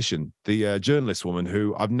 Exposition, the journalist woman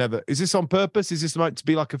who I've never. Is this on purpose? Is this meant to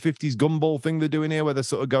be like a 50s gumball thing they're doing here, where they're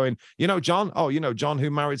sort of going, John? Oh, John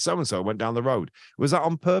who married so and so went down the road. Was that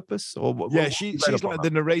on purpose or? She's like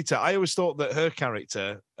the narrator. I always thought that her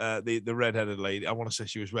character, the redheaded lady, I want to say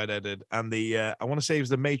she was redheaded, and I want to say it was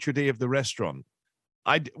the maitre d' of the restaurant.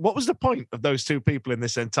 What was the point of those two people in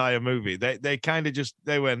this entire movie? They kind of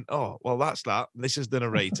they went, oh, well, that's that. This is the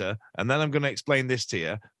narrator. And then I'm going to explain this to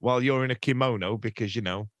you while you're in a kimono, because,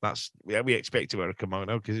 we expect to wear a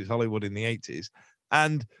kimono because it's Hollywood in the 80s.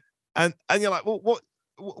 And you're like, well,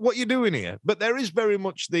 what are you doing here? But there is very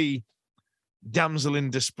much the damsel in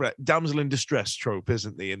distress trope,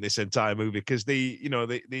 isn't there, in this entire movie? Because the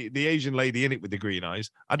Asian lady in it with the green eyes,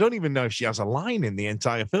 I don't even know if she has a line in the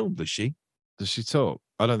entire film, does she? Does she talk?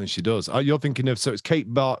 I don't think she does. You're thinking of, so it's Kate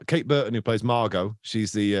Burton who plays Margot.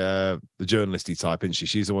 She's the journalisty type, isn't she?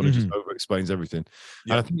 She's the one who just over explains everything.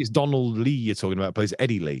 Yeah. And I think it's Donald Lee you're talking about, plays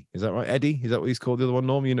Eddie Lee. Is that right? Eddie? Is that what he's called? The other one,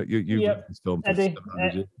 Norm? Yep. This film. Eddie.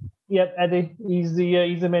 Yep, Eddie. He's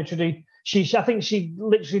the maitre d'. I think she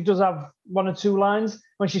literally does have one or two lines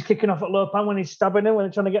when she's kicking off at Lopan when he's stabbing her when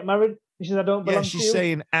they're trying to get married. She says, "I don't belong to you." Yeah, she's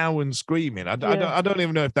saying "ow" and screaming. I don't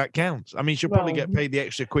even know if that counts. She'll probably get paid the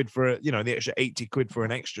extra quid for the extra 80 quid for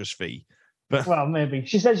an extras fee. But maybe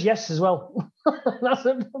she says yes as well.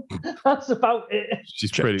 That's about it.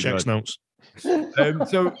 She's pretty checks notes. So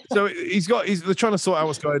they're trying to sort out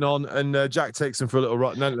what's going on, and Jack takes them for a little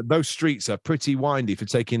ride. Now, those streets are pretty windy for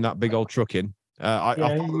taking that big old truck in. I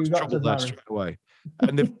thought there was trouble there straight away.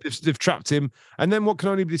 And they've trapped him. And then what can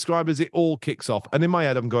only be described as it all kicks off. And in my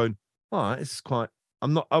head, I'm going, all right, this is quite.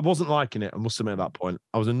 I wasn't liking it, I must admit at that point.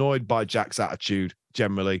 I was annoyed by Jack's attitude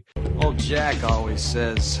generally. Old Jack always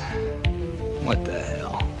says, what the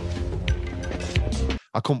hell?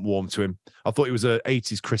 I couldn't warm to him. I thought he was a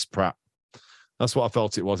 80s Chris Pratt. That's what I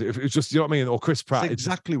felt it was. It was just, you know what I mean? Or Chris Pratt. That's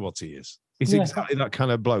exactly what he is. He's exactly that kind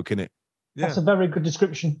of bloke, isn't it? Yeah. That's a very good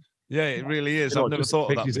description. Yeah, it really is. I've never thought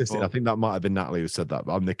of that before. I think that might have been Natalie who said that,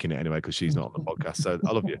 but I'm nicking it anyway because she's not on the podcast. So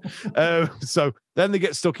I love you. So then they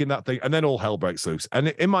get stuck in that thing, and then all hell breaks loose. And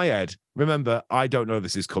in my head, remember, I don't know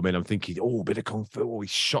this is coming. I'm thinking, a bit of kung fu. Oh, he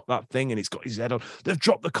shot that thing, and it's got his head on. They've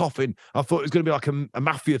dropped the coffin. I thought it was going to be like a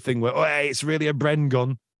mafia thing where, hey, it's really a Bren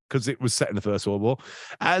gun because it was set in the First World War.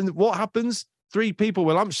 And what happens? 3 people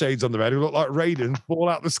with lampshades on their head who look like Raiden fall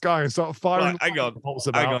out the sky and start firing. Right, hang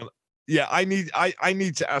on. Yeah, I need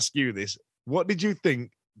to ask you this. What did you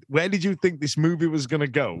think? Where did you think this movie was going to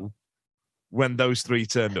go when those 3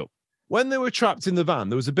 turned up? When they were trapped in the van,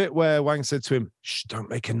 there was a bit where Wang said to him, "Shh, don't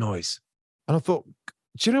make a noise." And I thought,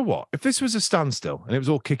 do you know what? If this was a standstill and it was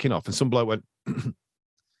all kicking off and some bloke went, do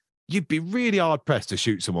you'd be really hard pressed to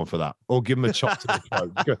shoot someone for that or give them a chop to the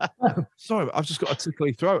throat. You go, sorry, but I've just got a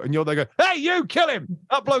tickly throat. And you're there going, hey, you kill him,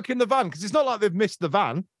 that bloke in the van. Because it's not like they've missed the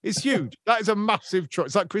van. It's huge. That is a massive truck.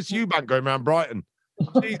 It's like Chris Eubank going around Brighton.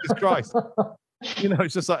 Jesus Christ. You know,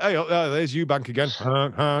 it's just like, hey, there's Eubank again.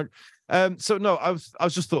 So no, I was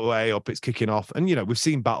just thought, hey, up, it's kicking off. And, you know, we've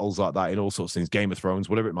seen battles like that in all sorts of things, Game of Thrones,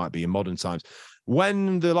 whatever it might be in modern times.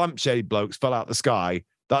 When the lampshade blokes fell out the sky,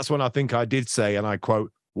 that's when I think I did say, and I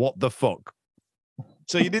quote, what the fuck?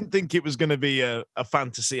 So you didn't think it was going to be a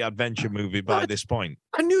fantasy adventure movie by this point?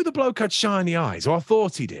 I knew the bloke had shiny eyes, or I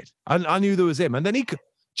thought he did. I knew there was him. And then he could.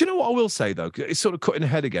 Do you know what I will say, though? It's sort of cutting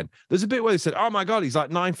ahead again. There's a bit where they said, oh, my God, he's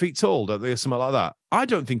like 9 feet tall, don't they, or something like that. I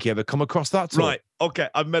don't think he ever come across that tall. Right. Okay.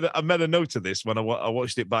 I've made a note of this when I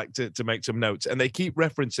watched it back to make some notes. And they keep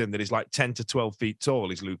referencing that he's like 10 to 12 feet tall,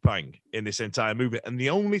 is Lu Pang, in this entire movie. And the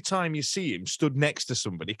only time you see him stood next to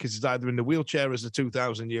somebody, because he's either in the wheelchair as a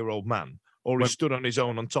 2,000-year-old man or he stood on his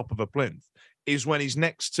own on top of a plinth, is when he's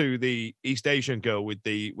next to the East Asian girl with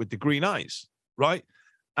the green eyes, right?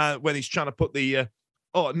 When he's trying to put the...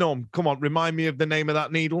 Oh, no, come on. Remind me of the name of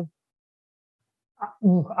that needle.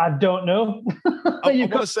 I don't know. I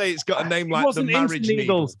want to say it's got a name like the marriage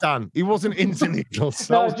needle. Dan. He wasn't into needles.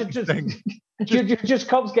 No, just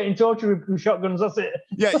cops getting tortured with shotguns. That's it.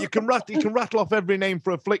 Yeah, you can rattle off every name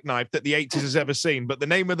for a flick knife that the 80s has ever seen, but the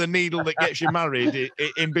name of the needle that gets you married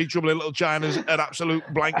in Big Trouble in Little China's an absolute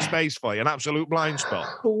blank space for you, an absolute blind spot.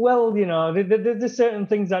 Well, you know, there's certain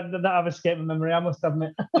things that have escaped my memory, I must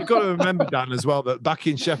admit. You've got to remember, Dan, as well, that back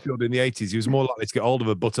in Sheffield in the 80s, he was more likely to get hold of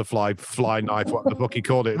a butterfly fly knife, what the fuck he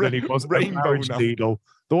called it, than he was a marriage needle.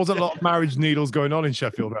 There wasn't a lot of marriage needles going on in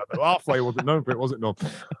Sheffield. Halfway wasn't known for it, wasn't known.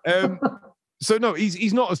 So no,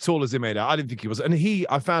 he's not as tall as he made out. I didn't think he was. And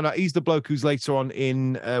I found out he's the bloke who's later on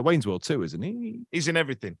in Wayne's World too, isn't he? He's in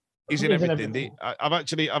everything. He's in everything. I've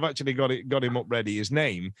actually got him up ready. His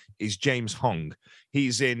name is James Hong.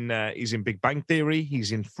 He's in Big Bang Theory.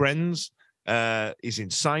 He's in Friends. He's in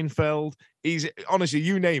Seinfeld. He's honestly,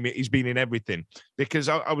 you name it, he's been in everything. Because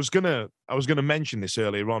I was gonna mention this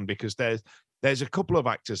earlier on, because there's a couple of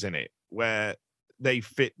actors in it where they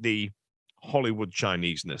fit the Hollywood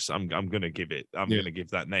Chineseness. I'm going to give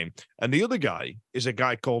that name. And the other guy is a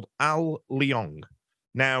guy called Al Leong.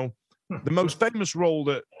 Now, the most famous role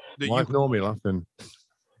that Why is Normie laughing?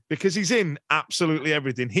 Because he's in absolutely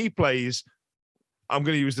everything. He plays, I'm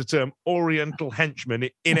going to use the term, Oriental henchman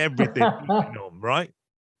in everything. Right?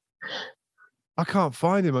 I can't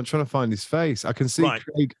find him. I'm trying to find his face. I can see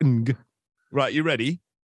Craig Ng. Right, you ready?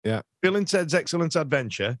 Yeah. Bill and Ted's Excellent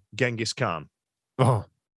Adventure, Genghis Khan. Oh.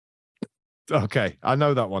 Okay, I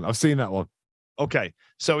know that one. I've seen that one. Okay,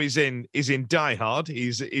 so he's in Die Hard.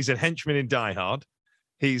 He's a henchman in Die Hard.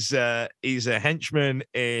 He's a henchman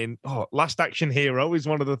in Last Action Hero. He's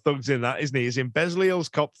one of the thugs in that, isn't he? He's in Beverly Hills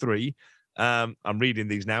Cop 3. I'm reading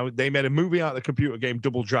these now. They made a movie out of the computer game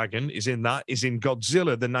Double Dragon. Is in that. Is in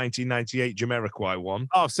Godzilla, the 1998 Jamiroquai one.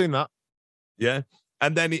 Oh, I've seen that. Yeah.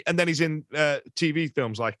 And then he's in TV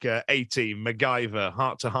films like A-Team, MacGyver,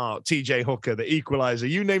 Heart to Heart, TJ Hooker, The Equalizer.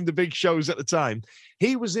 You name the big shows at the time.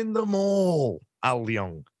 He was in them all, Al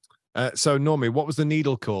Leong. So, Normie, what was the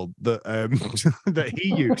needle called that that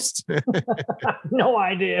he used? No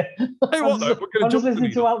idea. Hey, what, though? I'm just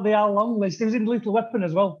listening to the Al Long list. He was in Lethal Weapon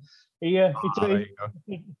as well. He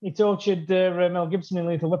tortured Mel Gibson in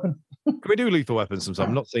Lethal Weapon. Can we do Lethal Weapon sometime?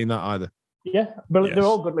 I've not seen that either. Yeah, but They're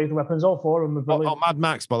all good Lethal Weapons. All four of them are brilliant. Mad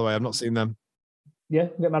Max, by the way, I've not seen them. Yeah,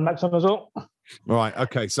 get Mad Max on as well. All right,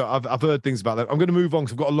 okay. So I've heard things about that. I'm going to move on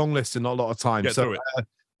because I've got a long list and not a lot of time. Get through it.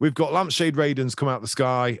 We've got Lampshade Raidens come out of the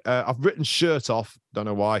sky. I've written shirt off. Don't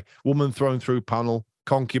know why. Woman thrown through panel.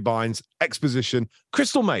 Concubines. Exposition.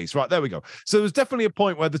 Crystal Maze. Right, there we go. So there was definitely a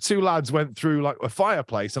point where the two lads went through like a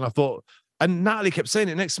fireplace, and I thought. And Natalie kept saying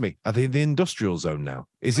it next to me. Are they in the industrial zone now?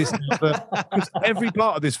 Is this because every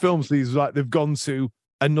part of this film seems like they've gone to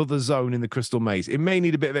another zone in the Crystal Maze? It may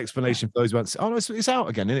need a bit of explanation for those who went, oh no, it's out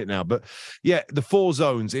again, isn't it now? But yeah, the 4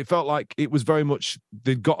 zones, it felt like it was very much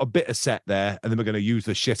they'd got a bit of set there and then we're going to use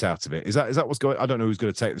the shit out of it. Is that what's going on? I don't know who's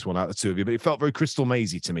going to take this one out of the two of you, but it felt very Crystal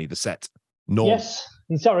Mazy to me, the set. Yes,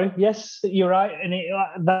 you're right.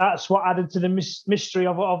 And that's what added to the mystery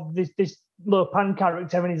of this Lu Pang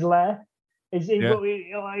character in his lair.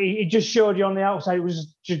 It just showed you on the outside it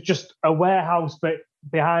was just a warehouse, but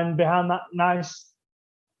behind that nice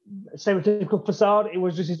stereotypical facade, it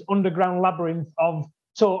was just this underground labyrinth of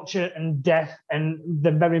torture and death and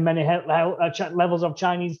the very many levels of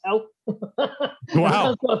Chinese hell. Wow.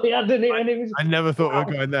 That's what they had, didn't it? And it was, I never thought we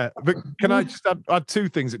were going there. But can I just add two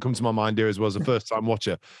things that come to my mind here as well as a first time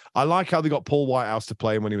watcher? I like how they got Paul Whitehouse to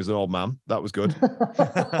play him when he was an old man. That was good.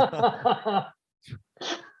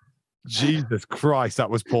 Jesus Christ, that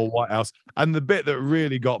was Paul Whitehouse. And the bit that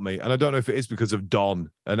really got me, and I don't know if it is because of Don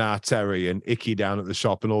and our Terry and Icky down at the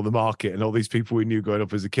shop and all the market and all these people we knew growing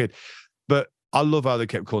up as a kid, but I love how they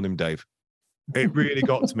kept calling him Dave. It really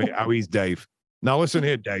got to me how he's Dave. Now listen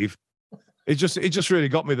here, Dave. It just really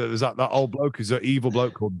got me that there's that old bloke is an evil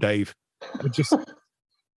bloke called Dave.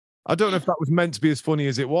 I don't know if that was meant to be as funny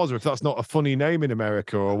as it was, or if that's not a funny name in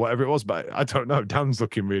America or whatever it was, but I don't know. Dan's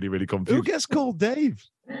looking really, really confused. Who gets called Dave?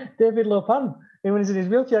 David Lopan. When he's in his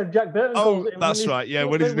wheelchair, Jack Burton. Oh, that's right. Yeah,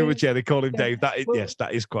 when he's in the wheelchair, they call him Dave. Yes,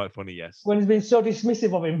 that is quite funny. Yes. When he's been so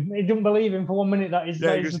dismissive of him, he didn't believe him for 1 minute that he's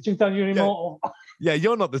the 2000 year immortal. Yeah,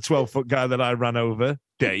 you're not the 12-foot guy that I ran over,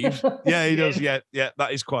 Dave. Yeah, he does. Yeah,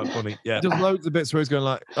 that is quite funny. Yeah. Just loads of bits where he's going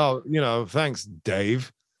like, oh, thanks,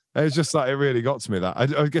 Dave. It was just like, it really got to me that.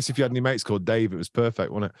 I guess if you had any mates called Dave, it was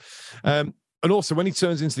perfect, wasn't it? And also, when he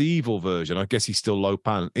turns into the evil version, I guess he's still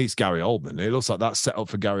Lopan. It's Gary Oldman. It looks like that's set up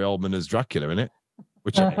for Gary Oldman as Dracula, isn't it?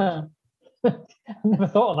 Which I never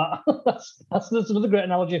thought of that. That's another great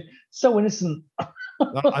analogy. So innocent.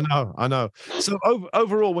 I know. So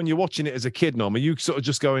overall, when you're watching it as a kid, Norm, are you sort of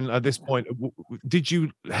just going at this point, did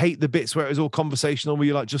you hate the bits where it was all conversational? Were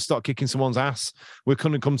you like, just start kicking someone's ass? We're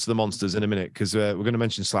going to come to the monsters in a minute because we're going to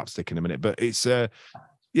mention slapstick in a minute. But it's, were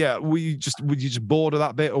you just bored of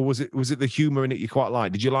that bit, or was it the humor in it you quite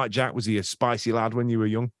liked? Did you like Jack? Was he a spicy lad when you were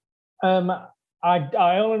young?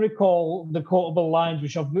 I only recall the quotable lines,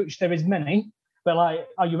 which there is many. But like,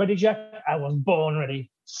 are you ready, Jack? I was born ready.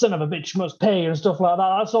 Son of a bitch must pay and stuff like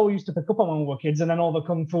that. That's all we used to pick up on when we were kids, and then all the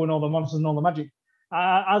kung fu and all the monsters and all the magic.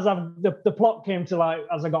 As the plot came to light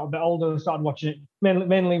as I got a bit older and started watching it,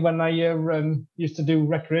 mainly when I used to do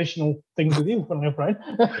recreational things with you, funny enough, right?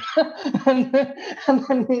 and then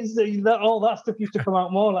all that stuff used to come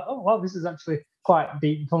out more like, oh wow, this is actually quite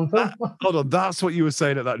deep and fun film. Hold on, that's what you were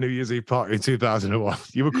saying at that New Year's Eve party in 2001.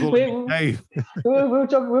 You were calling me Dave. we were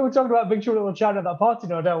talking about Big Trouble in Little China at that party,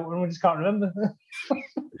 no doubt, and we just can't remember.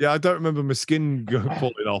 Yeah, I don't remember my skin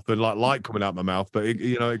falling off and like light coming out my mouth, but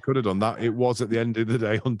it could have done that. It was at the end of the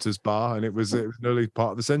day Hunter's Bar, and it was an early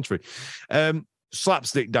part of the century.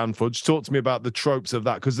 Slapstick, Dan Fudge, talk to me about the tropes of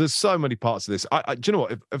that, because there's so many parts of this. Do you know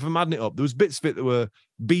what? If I'm adding it up, there was bits of it that were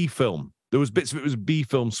B film. There was bits of it was B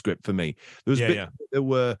film script for me. There was bits that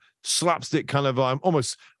were slapstick kind of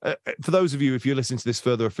almost, for those of you, if you're listening to this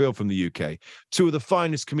further afield from the UK, two of the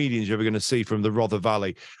finest comedians you're ever going to see from the Rother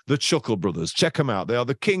Valley, the Chuckle Brothers. Check them out. They are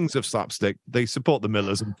the kings of slapstick. They support the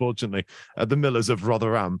Millers, unfortunately, the Millers of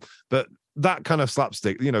Rotherham. But that kind of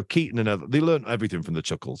slapstick, Keaton and other, they learned everything from the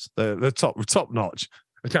Chuckles. They're top notch.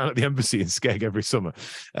 Down at the embassy in Skeg every summer.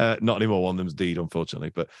 Not anymore. One of them's deed,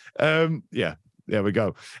 unfortunately. But yeah. There we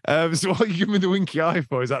go. So what are you giving me the winky eye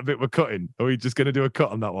for? Is that a bit we're cutting? Or are we just going to do a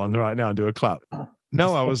cut on that one right now and do a clap?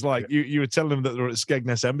 No, I was like, you were telling them that they're at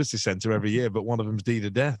Skegness Embassy Centre every year, but one of them's deed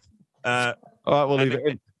of death. All right, we'll leave it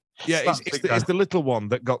in. Yeah, it's the little one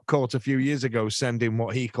that got caught a few years ago sending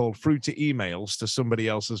what he called fruity emails to somebody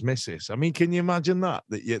else's missus. I mean, can you imagine that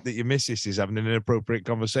your missus is having an inappropriate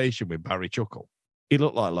conversation with Barry Chuckle? He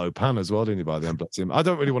looked like Lopan as well, didn't he, by the end, bless him. I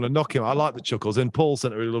don't really want to knock him. I like the Chuckles. And Paul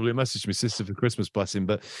sent a really lovely message to my sister for Christmas, bless him.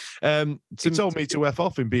 But he told me to F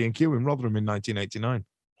off in B&Q in Rotherham in 1989.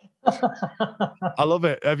 I love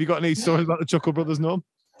it. Have you got any stories about the Chuckle Brothers, Norm?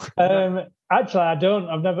 Actually, I don't.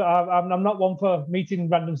 I'm not one for meeting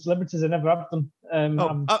random celebrities. I never have them.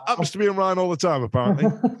 Happens to be on Ryan all the time, apparently.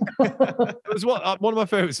 It was one of my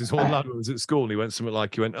favourites is one lad who was at school and he went something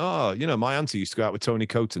like, my auntie used to go out with Tony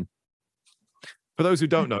Coton. For those who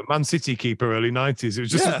don't know, Man City keeper, early 90s. It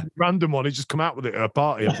was just a random one. He just come out with it at a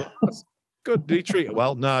party. I was like, that's good. Did he treat her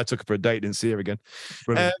well? No, I took her for a date. Didn't see her again.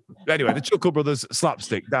 Anyway, the Chuckle Brothers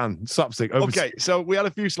slapstick. Dan, slapstick. Okay, so we had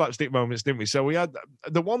a few slapstick moments, didn't we? So we had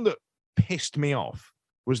the one that pissed me off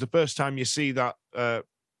was the first time you see that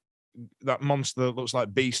that monster that looks like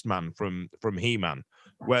Beastman from He-Man,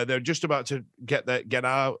 where they're just about to get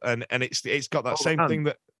out, and it's got that same thing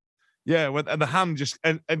that. Yeah, and the hand just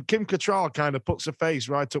and Kim Cattrall kind of puts her face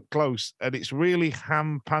right up close, and it's really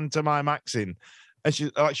ham pantomime acting, and she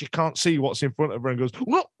can't see what's in front of her and goes,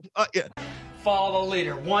 "Look, yeah." Follow the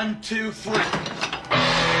leader. 1, 2, 3.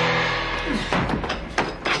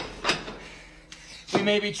 We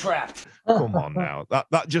may be trapped. Come on now,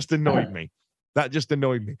 that just annoyed me.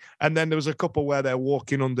 And then there was a couple where they're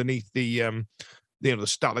walking underneath the the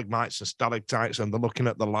stalagmites and stalactites, and they're looking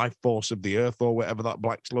at the life force of the earth or whatever that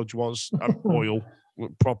black sludge was, oil,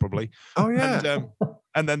 probably. Oh yeah. And,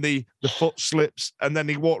 and then the foot slips, and then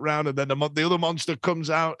he walk around, and then the other monster comes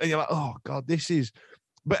out, and you're like, oh God, this is.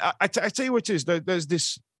 But I tell you what it is. There's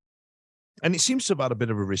this, and it seems to have had a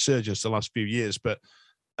bit of a resurgence the last few years. But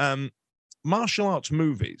martial arts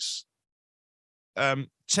movies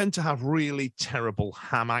tend to have really terrible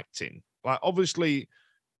ham acting. Like obviously,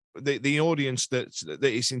 the audience that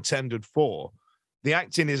it's intended for, the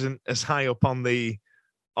acting isn't as high up on the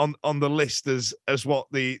list as what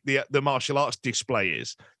the martial arts display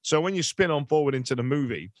is. So when you spin on forward into the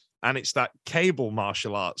movie, and it's that cable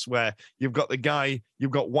martial arts where you've got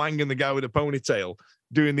Wang and the guy with a ponytail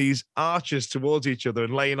doing these arches towards each other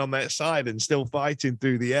and laying on their side and still fighting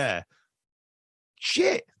through the air.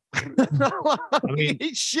 Shit. I mean,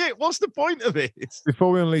 it's shit. What's the point of it?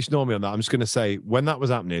 Before we unleash Normie on that, I'm just going to say, when that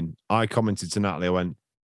was happening, I commented to Natalie, I went,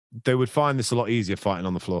 they would find this a lot easier fighting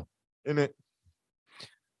on the floor. Isn't it?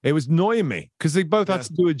 It was annoying me because they both had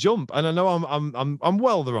to do a jump, and I know I'm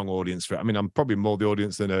well the wrong audience for it. I mean, I'm probably more the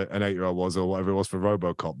audience than an 8-year-old was, or whatever it was for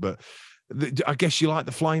RoboCop. But I guess you like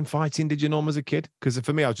the flying fighting, did you, Norm, as a kid? Because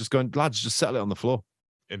for me, I was just going, lads, just settle it on the floor.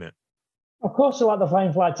 Isn't it? Of course, I like the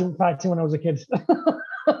flying fighting when I was a kid.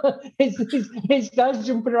 it's guys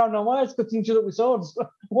jumping around on wires, cutting each other with swords.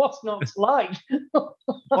 What's not to like?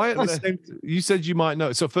 You said you might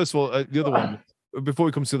know. So first of all, the other one. Before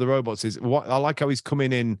he comes to the robots, is what I like how he's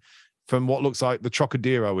coming in from what looks like the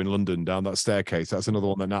Trocadero in London down that staircase. That's another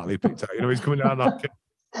one that Natalie picked out. You know, he's coming down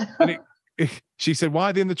like. She said, "Why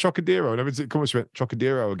are they in the Trocadero?" And everything comes from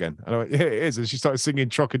Trocadero again. And I went, "Yeah, it is." And she started singing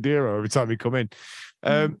Trocadero every time he come in.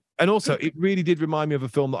 And also, it really did remind me of a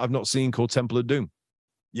film that I've not seen called Temple of Doom.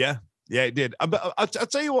 Yeah, it did. But I'll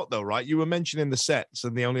tell you what, though, right? You were mentioning the sets,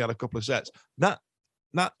 and they only had a couple of sets.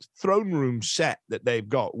 That throne room set that they've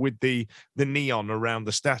got with the neon around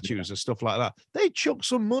the statues and stuff like that, they chucked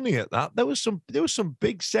some money at that. There was some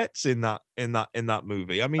big sets in that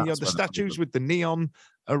movie. I mean, you had the statues with the neon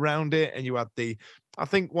around it, and you had I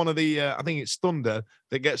think it's Thunder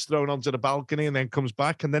that gets thrown onto the balcony and then comes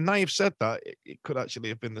back. And then now you've said that, it could actually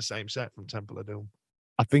have been the same set from Temple of Doom.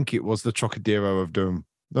 I think it was the Trocadero of Doom.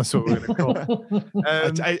 That's what we're going to call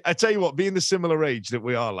it. I tell you what, being the similar age that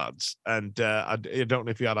we are, lads, and I don't know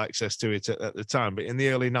if you had access to it at the time, but in the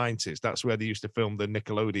early 90s, that's where they used to film the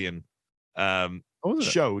Nickelodeon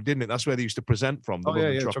show, didn't it? That's where they used to present from,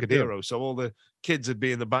 the Trocadero. So all the kids would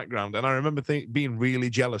be in the background. And I remember being really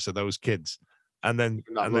jealous of those kids. And then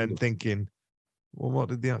thinking, well, what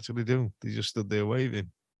did they actually do? They just stood there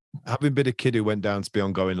waving. Having been a kid who went down to be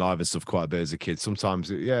on Going Live and stuff quite a bit as a kid,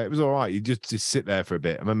 sometimes, it was all right. You just sit there for a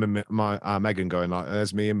bit. I remember my Megan going like,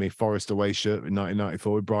 there's me in my Forest Away shirt in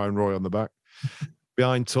 1994 with Brian Roy on the back.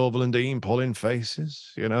 Behind Torval and Dean pulling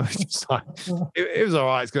faces, it's just like, it was all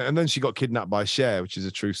right. And then she got kidnapped by Cher, which is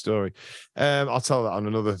a true story. I'll tell that on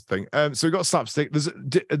another thing. So we got Slapstick.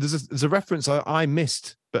 There's a reference I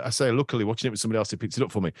missed, but I say luckily watching it with somebody else who picked it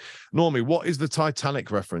up for me. Normie, what is the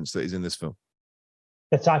Titanic reference that is in this film?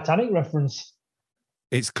 The Titanic reference.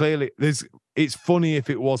 It's clearly it's funny if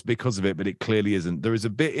it was because of it, but it clearly isn't. There is a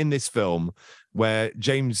bit in this film where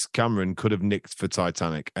James Cameron could have nicked for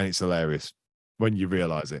Titanic, and it's hilarious when you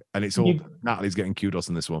realize it. And it's all Natalie's getting kudos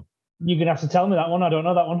on this one. You're gonna have to tell me that one. I don't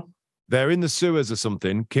know that one. They're in the sewers or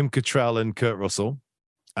something, Kim Cattrall and Kurt Russell,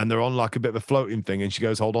 and they're on like a bit of a floating thing, and she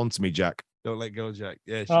goes, "Hold on to me, Jack." Don't let go, Jack.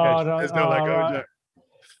 Yeah, don't let go, Jack.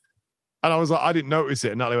 And I was like, I didn't notice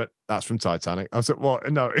it. And Natalie went, that's from Titanic. I was like,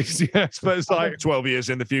 what? No, yes, but it's like 12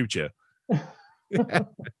 years in the future. Yeah.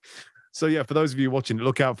 So, yeah, for those of you watching,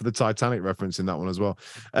 look out for the Titanic reference in that one as well.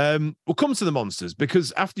 We'll come to the monsters,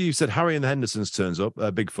 because after you said Harry and the Hendersons turns up,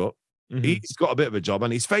 Bigfoot, he's got a bit of a job,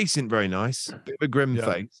 and his face isn't very nice. A bit of a grim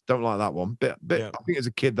face. Don't like that one. I think as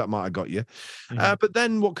a kid, that might have got you. But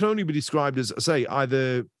then what can only be described as, say,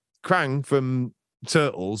 either Krang from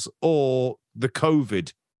Turtles or the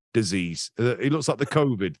COVID disease. He looks like the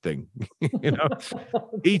COVID thing.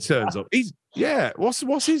 He turns up.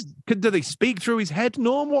 What's his? Do they speak through his head,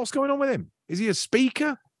 Norm? What's going on with him? Is he a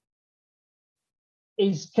speaker?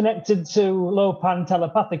 He's connected to Lopan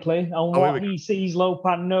telepathically, and what he sees,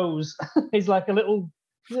 Lopan knows. He's like a little.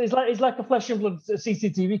 It's like a flesh and blood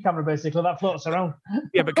CCTV camera, basically, that floats around.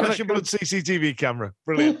 Yeah, but flesh and blood CCTV camera,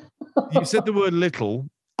 brilliant. You said the word little.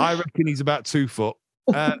 I reckon he's about 2 foot.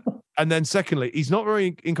 And then secondly, he's not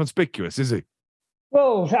very inconspicuous, is he?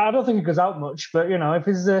 Well, I don't think he goes out much, but if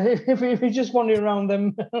he's if he's just wandering around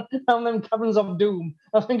them caverns of doom,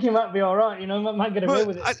 I think he might be all right. Might get away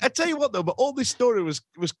with it. I tell you what, though, but all this story was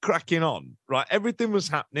cracking on, right? Everything was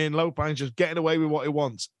happening. Lopan's just getting away with what he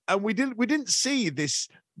wants, and we didn't see this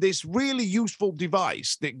really useful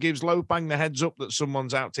device that gives Lopang the heads up that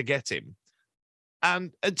someone's out to get him.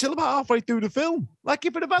 And until about halfway through the film, like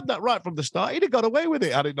if he'd have had that right from the start, he'd have got away with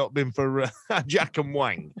it had it not been for Jack and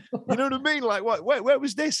Wang. You know what I mean? Like, where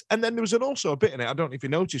was this? And then there was also a bit in it. I don't know if you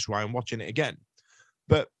noticed why I'm watching it again,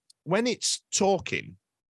 but when it's talking,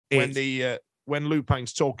 when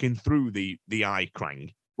Lupin's talking through the eye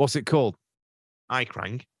krang, What's it called? eye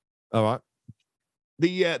krang, All right.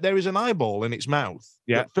 there is an eyeball in its mouth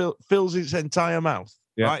Yeah. that fills its entire mouth.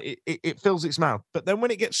 Yeah. Right? It fills its mouth. But then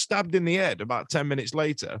when it gets stabbed in the head about 10 minutes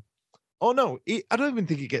later, oh no, I don't even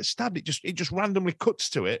think it gets stabbed. It just randomly cuts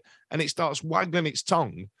to it and it starts waggling its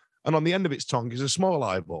tongue. And on the end of its tongue is a small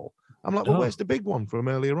eyeball. I'm like, well, where's the big one from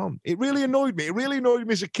earlier on? It really annoyed me. It really annoyed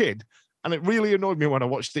me as a kid. And it really annoyed me when I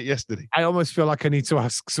watched it yesterday. I almost feel like I need to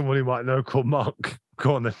ask someone who might know called Mark.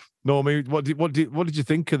 Go on then. Normie, what did you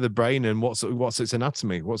think of the brain and what's its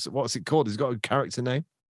anatomy? What's it called? Has it got a character name?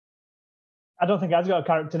 I don't think I've got a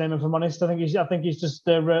character name, if I'm honest. I think he's just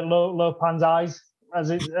Lopan's eyes,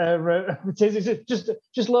 as it is. It's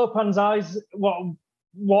just Lopan's eyes.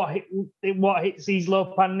 What hits his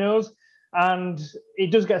Lopan nose, and he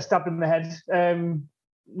does get stabbed in the head.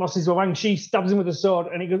 What's his Wang Shi stabs him with a sword,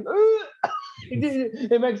 and he goes.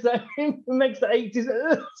 It makes the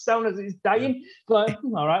 80s sound as it's dying. Like,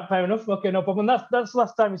 all right, fair enough. Okay, no problem. That's the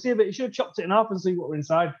last time you see it. But you should have chopped it in half and see what were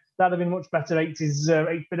inside. That'd have been much better. 80s,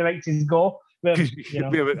 bit of 80s gore. But, you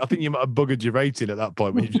know. I think you might have buggered your rating at that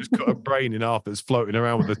point when you just got a brain in half that's floating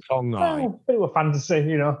around with a tongue eye. Bit of a fantasy,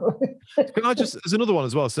 you know. Can I just? There's another one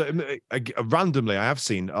as well. So randomly, I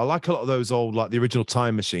like a lot of those old, like the original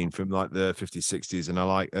Time Machine from like the 50s, 60s, and I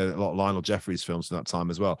like a lot of Lionel Jeffries films from that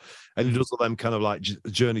time as well. And it does all them kind of like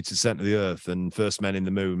Journey to the Center of the Earth and First Men in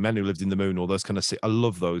the Moon, Men Who Lived in the Moon, all those kind of. I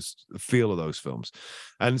love the feel of those films.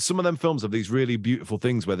 And some of them films have these really beautiful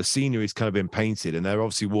things where the scenery's kind of been painted, and they're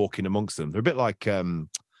obviously walking amongst them. They're a bit like the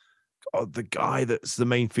guy that's the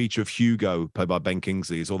main feature of Hugo, played by Ben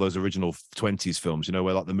Kingsley, is all those original 20s films, you know,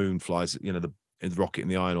 where like the moon flies, you know, the rocket in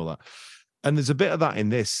the eye and all that. And there's a bit of that in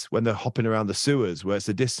this when they're hopping around the sewers where it's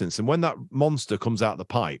the distance. And when that monster comes out the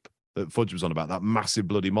pipe that Fudge was on about, that massive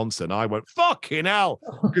bloody monster, and I went, fucking hell,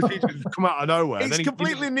 because he's just come out of nowhere. It's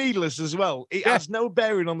completely needless as well. It has no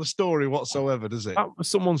bearing on the story whatsoever, does it? That was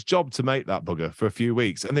someone's job to make that bugger for a few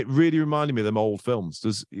weeks. And it really reminded me of them old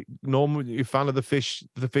films. Norm, you a fan of the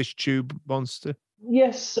fish tube monster?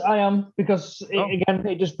 Yes, I am, because again,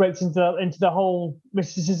 it just breaks into the whole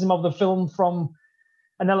mysticism of the film from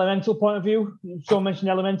an elemental point of view. So mentioned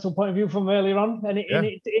elemental point of view from earlier on, and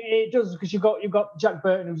it does, because you've got Jack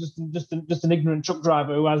Burton, who's just an ignorant truck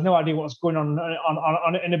driver who has no idea what's going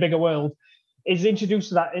on in a bigger world, is introduced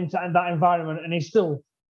to that into that environment, and he's still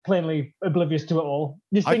plainly oblivious to it all.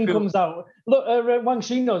 This thing comes out. Look, Wang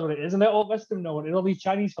Shi knows what it is, and all the rest of them know what it is. All these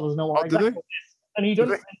Chinese fellas know what exactly what it is, and he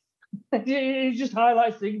doesn't. He just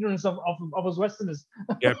highlights the ignorance of us Westerners.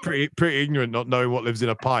 Yeah, pretty ignorant, not knowing what lives in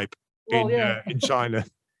a pipe in China.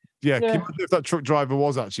 Yeah, can you imagine if that truck driver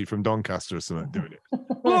was actually from Doncaster or something doing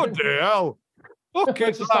it? Bloody hell!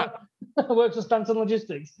 Okay, works for Stanton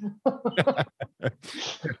Logistics.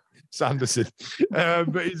 Sanderson,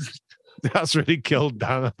 but that's really killed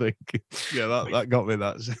Dan, I think. Yeah, that got me.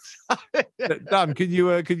 That Dan, could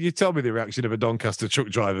you tell me the reaction of a Doncaster truck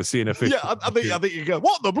driver seeing a fish? Yeah, I think you go,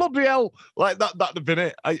 what the bloody hell? Like that'd have been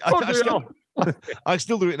it. I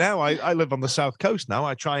still do it now. I live on the south coast now.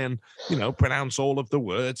 I try and pronounce all of the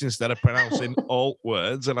words instead of pronouncing all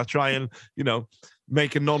words, and I try and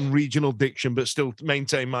make a non-regional diction, but still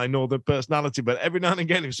maintain my northern personality. But every now and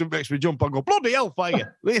again, if something makes me jump, I go bloody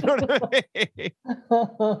hellfire. You know what I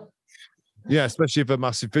mean? Yeah, especially if a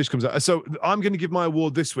massive fish comes out. So I'm going to give my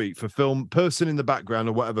award this week for film person in the background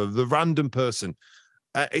or whatever, the random person.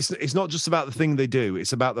 It's not just about the thing they do.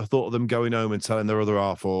 It's about the thought of them going home and telling their other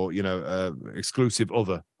half or, exclusive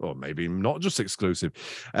other, or maybe not just exclusive,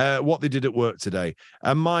 what they did at work today.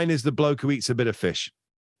 And mine is the bloke who eats a bit of fish.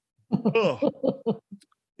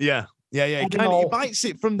 Yeah. He bites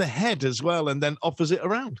it from the head as well and then offers it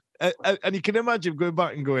around. And you can imagine going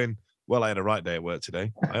back and going, well, I had a right day at work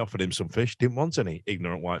today. I offered him some fish. Didn't want any.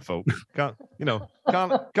 Ignorant white folk. Can't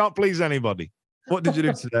please anybody. What did you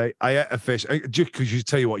do today? I ate a fish. Because you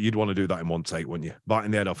tell you what, you'd want to do that in one take, wouldn't you?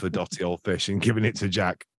 Biting the head off a dotty old fish and giving it to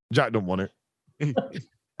Jack. Jack don't want it.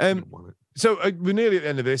 So we're nearly at the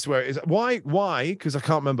end of this. Where it is? Why? Because I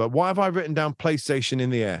can't remember. Why have I written down PlayStation in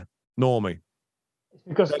the air? Normie.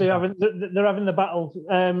 Because they're having the battle.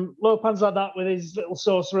 Lopan's like that with his little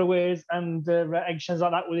sorcerer ways, and Eggshen's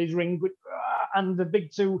like that with his ring. And the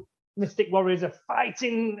big two mystic warriors are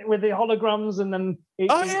fighting with the holograms, and then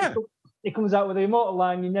it comes out with the immortal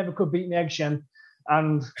line, "You never could beat me, Eggshen."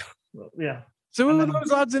 And yeah, So who And are then-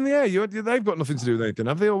 those lads in the air? They've got nothing to do with anything,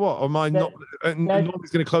 have they, or what? Or am I not? And Normie's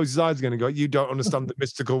going to close his eyes again and go, "You don't understand the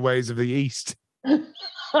mystical ways of the East."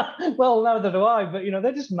 Well, neither do I. But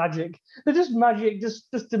they're just magic. They're just magic. Just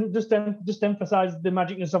emphasize the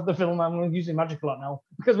magicness of the film. I'm using magic a lot now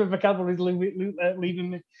because my vocabulary is leaving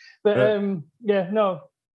me. But no.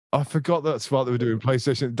 I forgot that's what they were doing.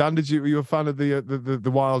 PlayStation. Dan, were you a fan of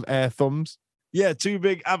the wild air thumbs? Yeah, two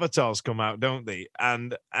big avatars come out, don't they?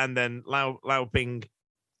 And then Lao Ping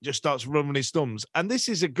just starts rubbing his thumbs. And this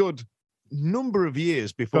is a good number of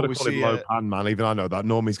years before Got to we call see him Lopan, man. Even I know that.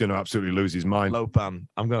 Normie's going to absolutely lose his mind. Lopan.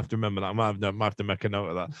 I'm going to have to remember that. I might have to make a note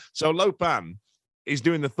of that. So Lopan is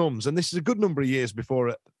doing the thumbs, and this is a good number of years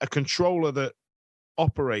before a controller that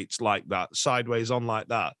operates like that, sideways on like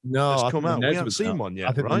that, No, has I come think the out. We NES haven't was seen out. one yet,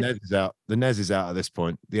 I think right? the NES is out. The NES is out at this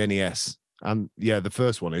point. The NES, and yeah, the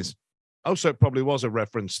first one is. Also, it probably was a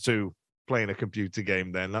reference to playing a computer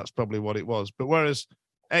game then. That's probably what it was. But whereas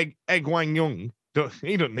Egg Wang Young,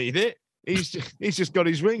 he doesn't need it. He's just got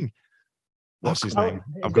his ring. What's his name?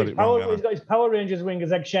 I've got it wrong. He's got his Power Rangers ring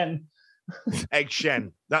as Egg Shen. Egg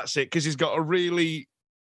Shen. That's it. Because he's got a really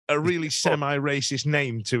semi-racist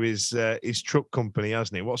name to his truck company,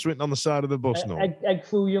 hasn't he? What's written on the side of the bus now? Egg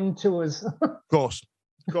Foo Young Tours. Of course.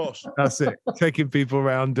 That's it. Taking people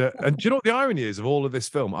around. And do you know what the irony is of all of this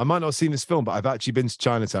film? I might not have seen this film, but I've actually been to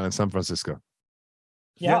Chinatown in San Francisco.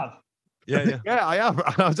 Yeah. Yeah. Yeah, I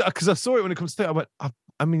have. Because I saw it when it comes to it. I went,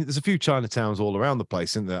 I mean, there's a few Chinatowns all around the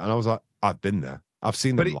place, isn't there? And I was like, I've been there. I've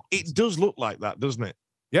seen them. But it does look like that, doesn't it?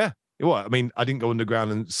 Yeah. What? I mean, I didn't go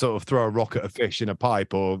underground and sort of throw a rock at a fish in a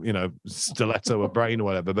pipe or, stiletto a brain or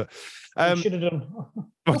whatever. But Should have done.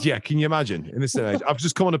 but yeah, can you imagine in this day and age? I've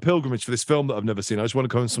just come on a pilgrimage for this film that I've never seen. I just want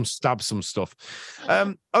to go and stab some stuff.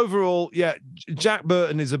 Overall, yeah, Jack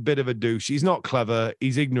Burton is a bit of a douche. He's not clever.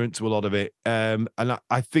 He's ignorant to a lot of it. And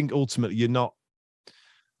I think ultimately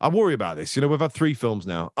I worry about this. We've had 3 films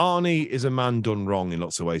now. Arnie is a man done wrong in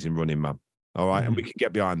lots of ways in Running Man. All right. And we can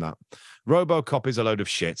get behind that. RoboCop is a load of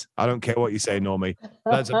shit. I don't care what you say, Normie.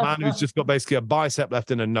 There's a man who's just got basically a bicep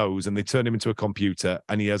left and a nose, and they turn him into a computer,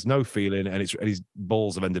 and he has no feeling, and his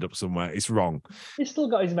balls have ended up somewhere. It's wrong. He's still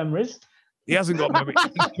got his memories. He hasn't got memory.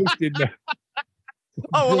 He's twisted now.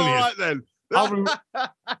 Oh, well, all Brilliant. right then.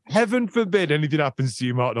 Heaven forbid anything happens to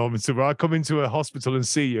you, Mark Normanson, where I come into a hospital and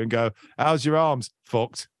see you and go, how's your arms?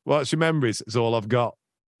 Fucked. What's your memories? It's all I've got.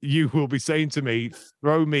 You will be saying to me,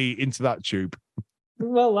 throw me into that tube.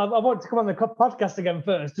 Well, I want to come on the podcast again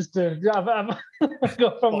first, just to go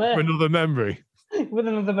from there For another memory. with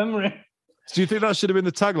another memory. Do you think that should have been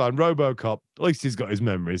the tagline? RoboCop. At least he's got his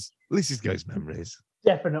memories. At least he's got his memories.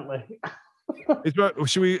 Definitely. Do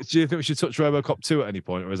you think we should touch RoboCop 2 at any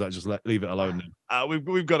point, or is that just leave it alone now?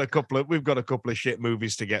 We've got a couple of shit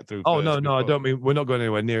movies to get through. Oh first no, I before- don't mean we're not going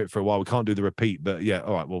anywhere near it for a while. We can't do the repeat, but yeah,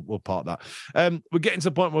 all right, we'll part that. We're getting to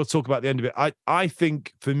the point where we'll talk about the end of it. I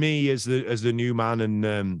think for me as the new man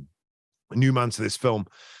and new man to this film,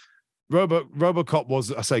 RoboCop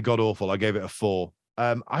was, I say, god awful. I gave it a 4.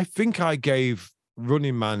 I think I gave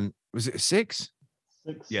Running Man, was it a 6?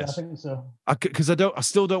 6, Yes. I think so. Because I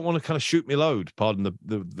still don't want to kind of shoot me load, pardon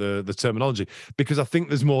the terminology, because I think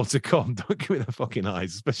there's more to come. Don't give me the fucking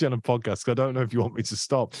eyes, especially on a podcast. 'Cause I don't know if you want me to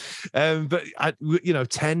stop. But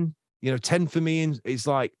 10, 10 for me is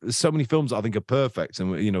like there's so many films that I think are perfect,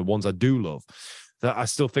 and ones I do love. That I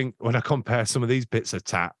still think when I compare some of these bits of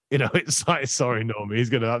tat, it's like, sorry, Normie, he's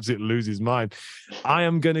going to absolutely lose his mind. I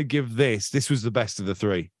am going to give this was the best of the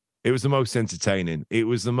 3. It was the most entertaining. It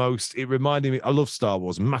reminded me, I love Star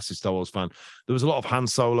Wars, massive Star Wars fan. There was a lot of Han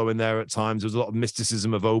Solo in there at times. There was a lot of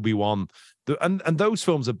mysticism of Obi-Wan. And those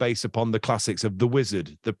films are based upon the classics of the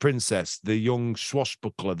wizard, the princess, the young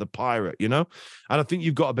swashbuckler, the pirate, And I think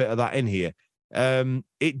you've got a bit of that in here.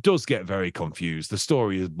 It does get very confused. The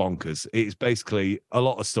story is bonkers. It's basically a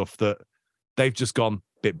lot of stuff that they've just gone,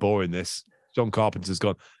 bit boring this. John Carpenter's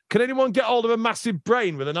gone, can anyone get hold of a massive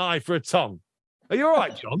brain with an eye for a tongue? Are you all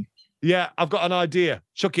right, John? Yeah, I've got an idea.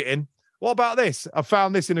 Chuck it in. What about this? I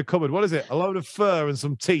found this in a cupboard. What is it? A load of fur and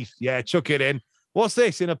some teeth. Yeah, chuck it in. What's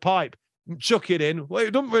this in a pipe? Chuck it in. Well,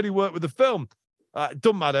 it doesn't really work with the film. It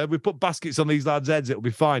doesn't matter. We put baskets on these lads' heads. It'll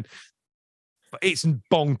be fine. But it's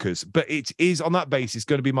bonkers. But it is on that basis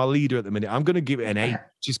going to be my leader at the minute. I'm going to give it an 8,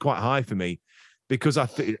 which is quite high for me. Because I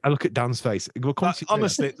look at Dan's face.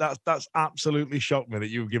 Honestly, that's absolutely shocked me that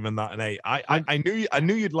you've given that an 8. I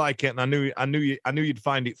knew you'd like it, and I knew you'd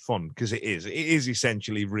find it fun because it is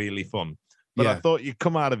essentially really fun. But I thought you'd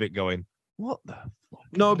come out of it going, what the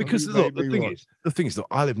No, because You look, made me watch. the thing is that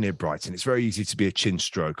I live near Brighton. It's very easy to be a chin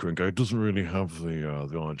stroker and go, it doesn't really have the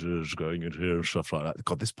ideas going in here and stuff like that.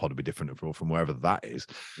 God, this pod would be different from wherever that is.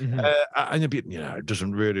 And you'd be, it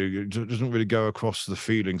doesn't really go across the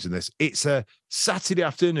feelings in this. It's a Saturday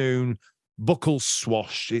afternoon, buckles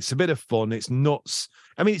swashed. It's a bit of fun. It's nuts.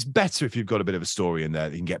 I mean, it's better if you've got a bit of a story in there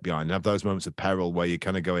that you can get behind and have those moments of peril where you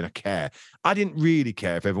kind of go in, I care. I didn't really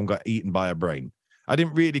care if everyone got eaten by a brain. I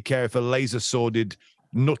didn't really care if a laser sworded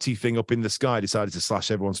nutty thing up in the sky decided to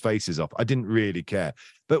slash everyone's faces off. I didn't really care.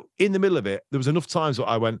 But in the middle of it, there was enough times where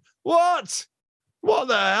I went, what? What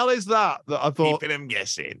the hell is that? That I thought, Keeping them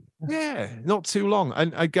guessing. yeah, not too long.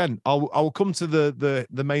 And again, I'll come to the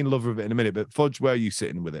main lover of it in a minute. But Fudge, where are you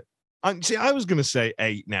sitting with it? And see, I was going to say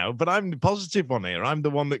 8 now, but I'm the positive one here. I'm the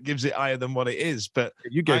one that gives it higher than what it is. But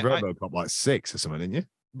You gave I- RoboCop like 6 or something, didn't you?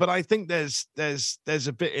 but I think there's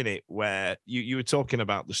a bit in it where you were talking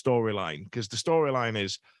about the storyline, because the storyline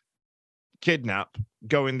is kidnap,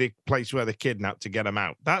 go in the place where they kidnap to get them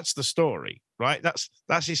out. That's the story, right?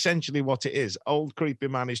 That's essentially what it is. Old creepy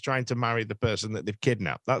man is trying to marry the person that they've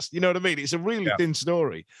kidnapped. That's, you know what I mean? It's a really thin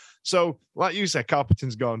story. So, like you said,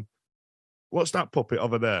 Carpenter's gone, what's that puppet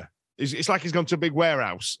over there? It's like he's gone to a big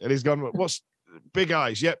warehouse and he's gone, what's big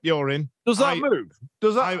eyes? Yep, you're in. Does that move?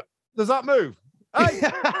 Does that move? Hey,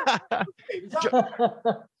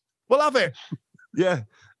 we'll have it. Yeah.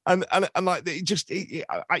 And like they just,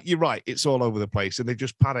 you're right. It's all over the place, and they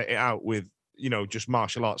just pad it out with, just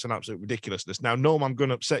martial arts and absolute ridiculousness. Now, Norm, I'm going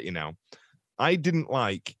to upset you now. I didn't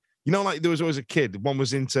like, like there was always a kid. One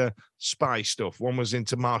was into spy stuff. One was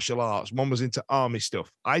into martial arts. One was into army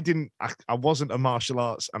stuff. I wasn't a martial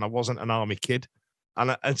arts and I wasn't an army kid.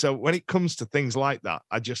 And so when it comes to things like that,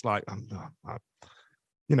 I just like, I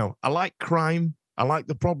like crime. I like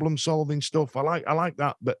the problem solving stuff. I like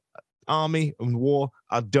that, but army and war,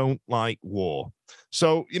 I don't like war.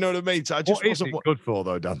 So you know what I mean. So I just what is wasn't it good for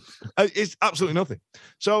though, Dan? It's absolutely nothing.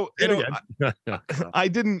 So I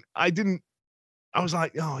didn't. I was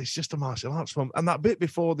like, oh, it's just a martial arts film. And that bit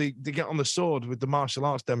before they get on the sword with the martial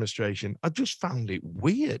arts demonstration, I just found it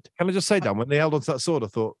weird. Can I just say, Dan, when they held onto that sword, I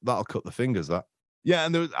thought that'll cut the fingers. That. Yeah,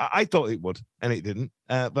 and I thought it would, and it didn't.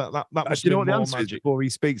 But that must Do you know be what the more answer is magic. before he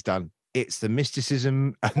speaks, Dan? It's the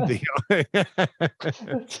mysticism and the.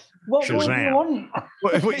 What more do you want?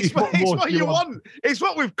 It's what you want. It's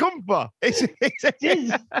what we've come for.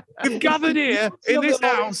 We've gathered here in this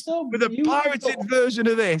house with a pirated version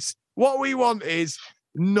of this. What we want is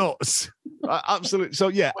nuts. Absolutely. So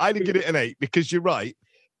yeah, I'd give it an 8 because you're right.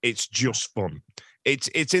 It's just fun. It's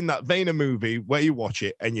in that vein of movie where you watch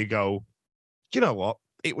it and you go, you know what?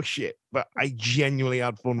 It was shit, but I genuinely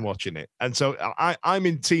had fun watching it. And so I'm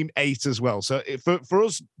in team 8 as well. So for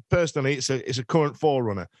us personally, it's a current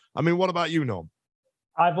forerunner. I mean, what about you, Norm?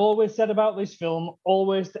 I've always said about this film,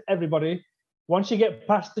 always to everybody, once you get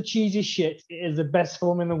past the cheesy shit, it is the best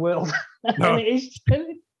film in the world. No. and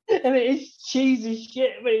it is cheesy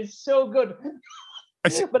shit, but it's so good.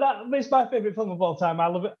 But it's my favorite film of all time. I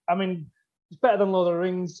love it. I mean, it's better than Lord of the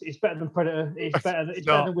Rings. It's better than Predator. It's better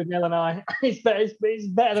than With Nell and I. It's better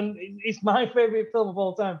than. It's my favorite film of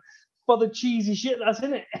all time for the cheesy shit that's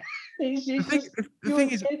in it. The thing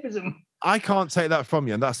is, escapism. I can't take that from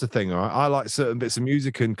you, and that's the thing. All right, I like certain bits of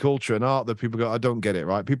music and culture and art that people go, I don't get it.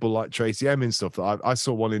 Right, people like Tracy Emin stuff. That I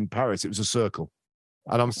saw one in Paris. It was a circle,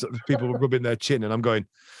 and people were rubbing their chin, and I'm going,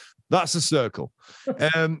 that's a circle.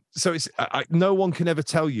 So it's no one can ever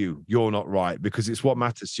tell you you're not right because it's what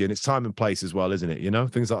matters to you, and it's time and place as well, isn't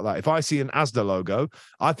it? Things like that. If I see an Asda logo,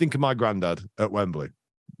 I think of my granddad at Wembley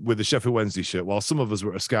with the Sheffield Wednesday shirt, while some of us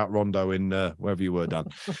were at a Scout Rondo in wherever you were, Dan.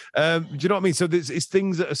 Do you know what I mean? So it's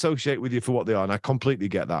things that associate with you for what they are, and I completely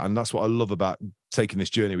get that, and that's what I love about taking this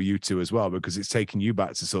journey with you two as well, because it's taking you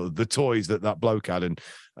back to sort of the toys that bloke had. And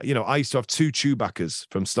I used to have 2 Chewbaccas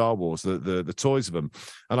from Star Wars, the toys of them,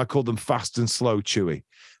 and I called them Fast and Slow Chewie.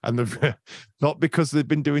 And not because they'd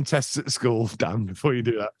been doing tests at school, Dan, before you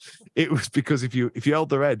do that. It was because if you held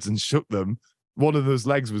their heads and shook them, one of those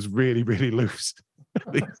legs was really, really loose.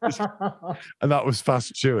 And that was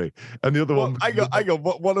Fast Chewie. And the other one, I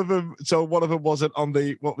got one of them. So one of them wasn't on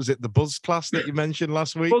the, what was it, the Buzz class that you mentioned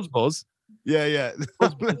last week? Buzz. Yeah.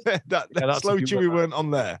 that Slow Chewie weren't on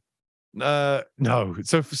there. No.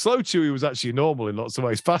 So for Slow Chewie was actually normal in lots of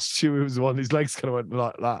ways. Fast Chewie was the one, his legs kind of went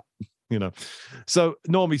like that. So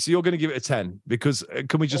Normie, so you're going to give it a 10 because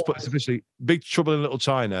can we just put this officially? Big Trouble in Little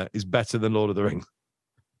China is better than Lord of the Rings.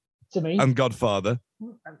 To me. And Godfather.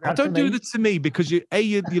 I don't do that to me because you're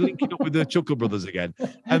linking up with the Chuckle Brothers again,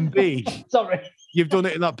 and B, sorry, you've done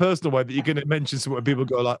it in that personal way that you're going to mention something where people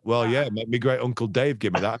go like, well, yeah, my great uncle Dave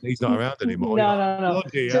give me that, and he's not around anymore. No.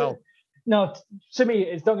 Bloody hell. No, to me,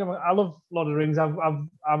 it's don't get me. I love Lord of the Rings. I've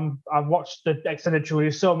watched the extended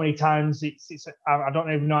trilogy so many times. I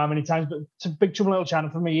don't even know how many times, but Big Trouble in Little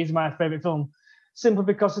China for me is my favorite film, simply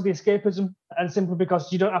because of the escapism and simply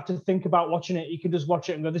because you don't have to think about watching it. You can just watch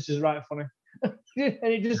it and go, "This is right funny," and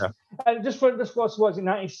it just and just for what's it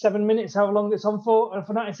 97 minutes? How long it's on for? And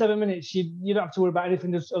for 97 minutes, you don't have to worry about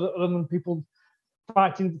anything just other than people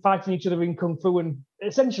fighting each other in kung fu, and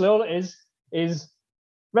essentially all it is.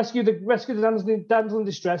 Rescue the damsel in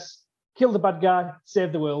distress, kill the bad guy,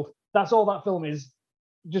 save the world. That's all that film is,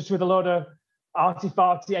 just with a load of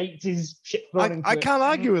arty-farty 80s shit thrown into I it. can't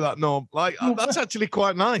argue with that, Norm. Like, that's actually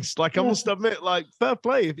quite nice. Like, I must admit, like, fair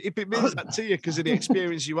play. If it means that to you because of the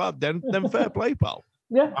experience you had, then fair play, pal.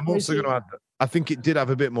 Yeah. I'm also going to add, I think it did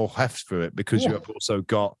have a bit more heft through it because you have also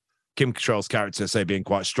got Kim Cattrall's character, say, being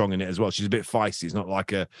quite strong in it as well. She's a bit feisty. It's not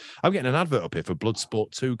like I'm getting an advert up here for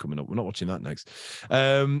Bloodsport 2 coming up. We're not watching that next.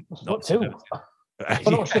 Not 2. I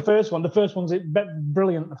watched the first one. The first one's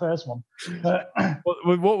brilliant. The first one.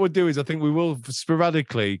 What we'll do is, I think we will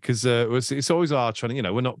sporadically, because it's always hard trying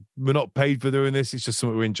to, we're not paid for doing this. It's just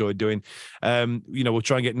something we enjoy doing. We'll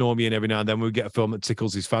try and get Normie in every now and then. We'll get a film that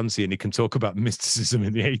tickles his fancy and he can talk about mysticism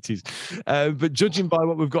in the 80s. But judging by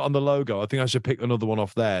what we've got on the logo, I think I should pick another one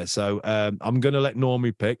off there. So I'm going to let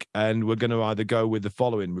Normie pick, and we're going to either go with the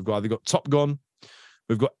following. We've either got Top Gun,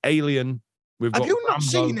 we've got Alien. Have you not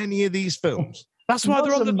seen any of these films? That's why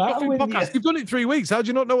they're on the podcast. You? You've done it 3 weeks. How do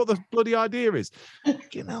you not know what the bloody idea is? I've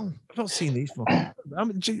not seen these films. How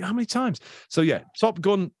many times? So yeah, Top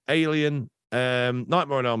Gun, Alien,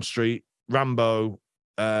 Nightmare on Elm Street, Rambo.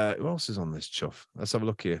 Who else is on this chuff? Let's have a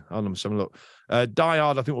look here. Let's have a look. Die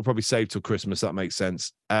Hard, I think we'll probably save till Christmas. That makes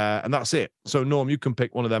sense. And that's it. So Norm, you can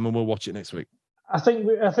pick one of them and we'll watch it next week. I think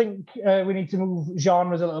we need to move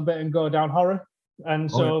genres a little bit and go down horror.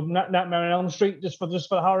 And so Nightmare on Elm Street, just for the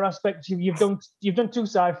horror aspect, you've done 2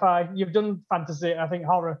 sci-fi, you've done fantasy. I think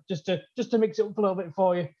horror just to mix it up a little bit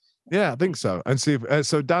for you. Yeah, I think so. And see if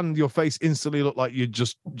so, Dan, your face instantly looked like you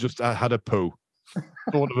just had a poo,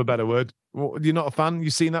 for want of a better word. You're not a fan?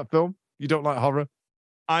 You seen that film? You don't like horror?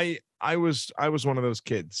 I was one of those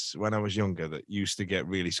kids when I was younger that used to get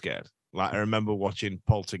really scared. Like, I remember watching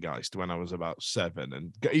Poltergeist when I was about 7,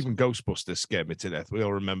 and even Ghostbusters scared me to death. We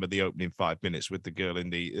all remember the opening 5 minutes with the girl in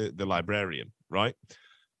the librarian, right?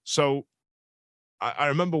 So I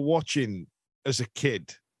remember watching as a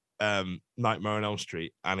kid Nightmare on Elm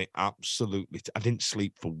Street, and it absolutely I didn't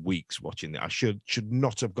sleep for weeks watching it. I should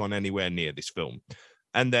not have gone anywhere near this film.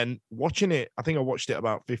 And then watching it, I think I watched it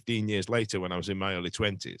about 15 years later when I was in my early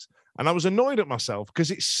 20s, and I was annoyed at myself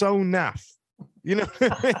because it's so naff.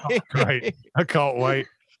 Great. I can't wait.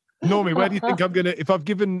 Normie, where do you think I'm going to, if I've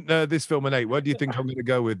given this film an 8, where do you think I'm going to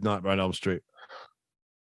go with Nightmare on Elm Street?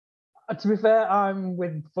 To be fair, I'm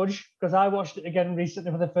with Fudge because I watched it again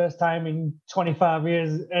recently for the first time in 25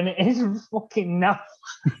 years, and it is fucking naff.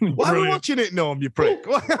 Why are you watching it, Norm, you prick?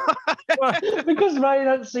 Because Ryan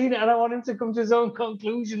hadn't seen it, and I want him to come to his own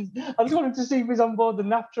conclusions. I just want him to see if he's on board the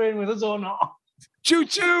naff train with us or not.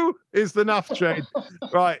 Choo-choo is the naff train.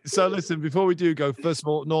 Right, so listen, before we do go, first of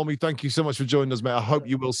all, Normie, thank you so much for joining us, mate. I hope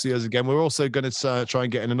you will see us again. We're also going to try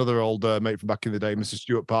and get in another old mate from back in the day, Mr.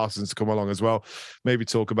 Stuart Parsons, to come along as well. Maybe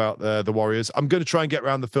talk about the Warriors. I'm going to try and get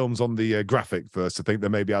around the films on the graphic first. I think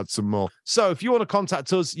then maybe add some more. So if you want to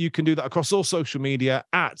contact us, you can do that across all social media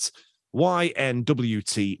at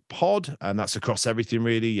YNWT Pod, and that's across everything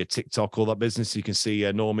really, your TikTok, all that business. You can see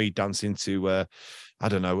Normie dancing to I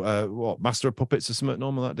don't know what, Master of Puppets or something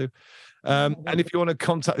normal that do. And if you want to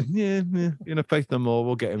contact, Faith No More,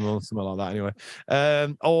 we'll get him on something like that anyway.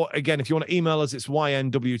 Or again, if you want to email us, it's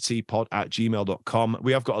ynwtpod@gmail.com.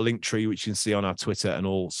 We have got a link tree which you can see on our Twitter, and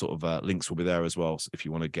all sort of links will be there as well. So if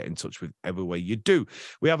you want to get in touch with every way you do,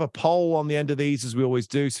 we have a poll on the end of these, as we always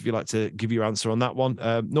do. So if you'd like to give your answer on that one,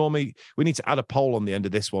 Normie, we need to add a poll on the end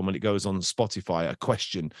of this one when it goes on Spotify, a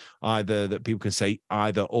question either that people can say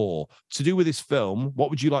either or to do with this film.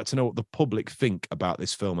 What would you like to know what the public think about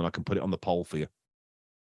this film? And I can put it on the poll for you.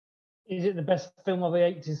 Is it the best film of the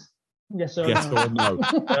 80s? Yes or yes no? Or no.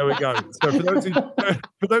 There we go. So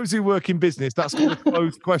for those who work in business, that's called a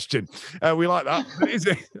closed question. We like that. Is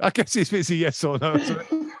it? I guess it's a yes or no. So,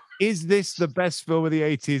 is this the best film of the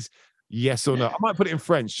 80s? Yes or no? I might put it in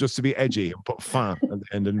French just to be edgy and put fin at the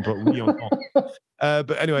end and put oui on top.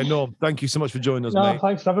 But anyway, Norm, thank you so much for joining us, mate.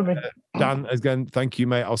 Thanks for having me. Dan, again, thank you,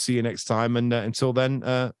 mate. I'll see you next time. And until then,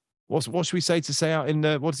 what should we say to say out in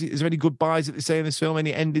is there any goodbyes that they say in this film?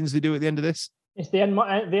 Any endings they do at the end of this? It's the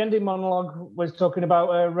ending monologue was talking about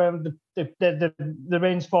the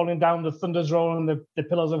rain's falling down, the thunder's rolling, the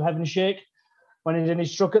pillars of heaven shake. When he's in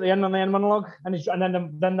his truck at the end on the end monologue, and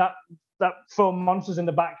then that that foam monsters in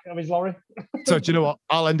the back of his lorry. So do you know what?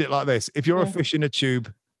 I'll end it like this. If you're a fish in a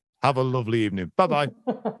tube, have a lovely evening. Bye-bye.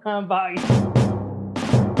 Bye.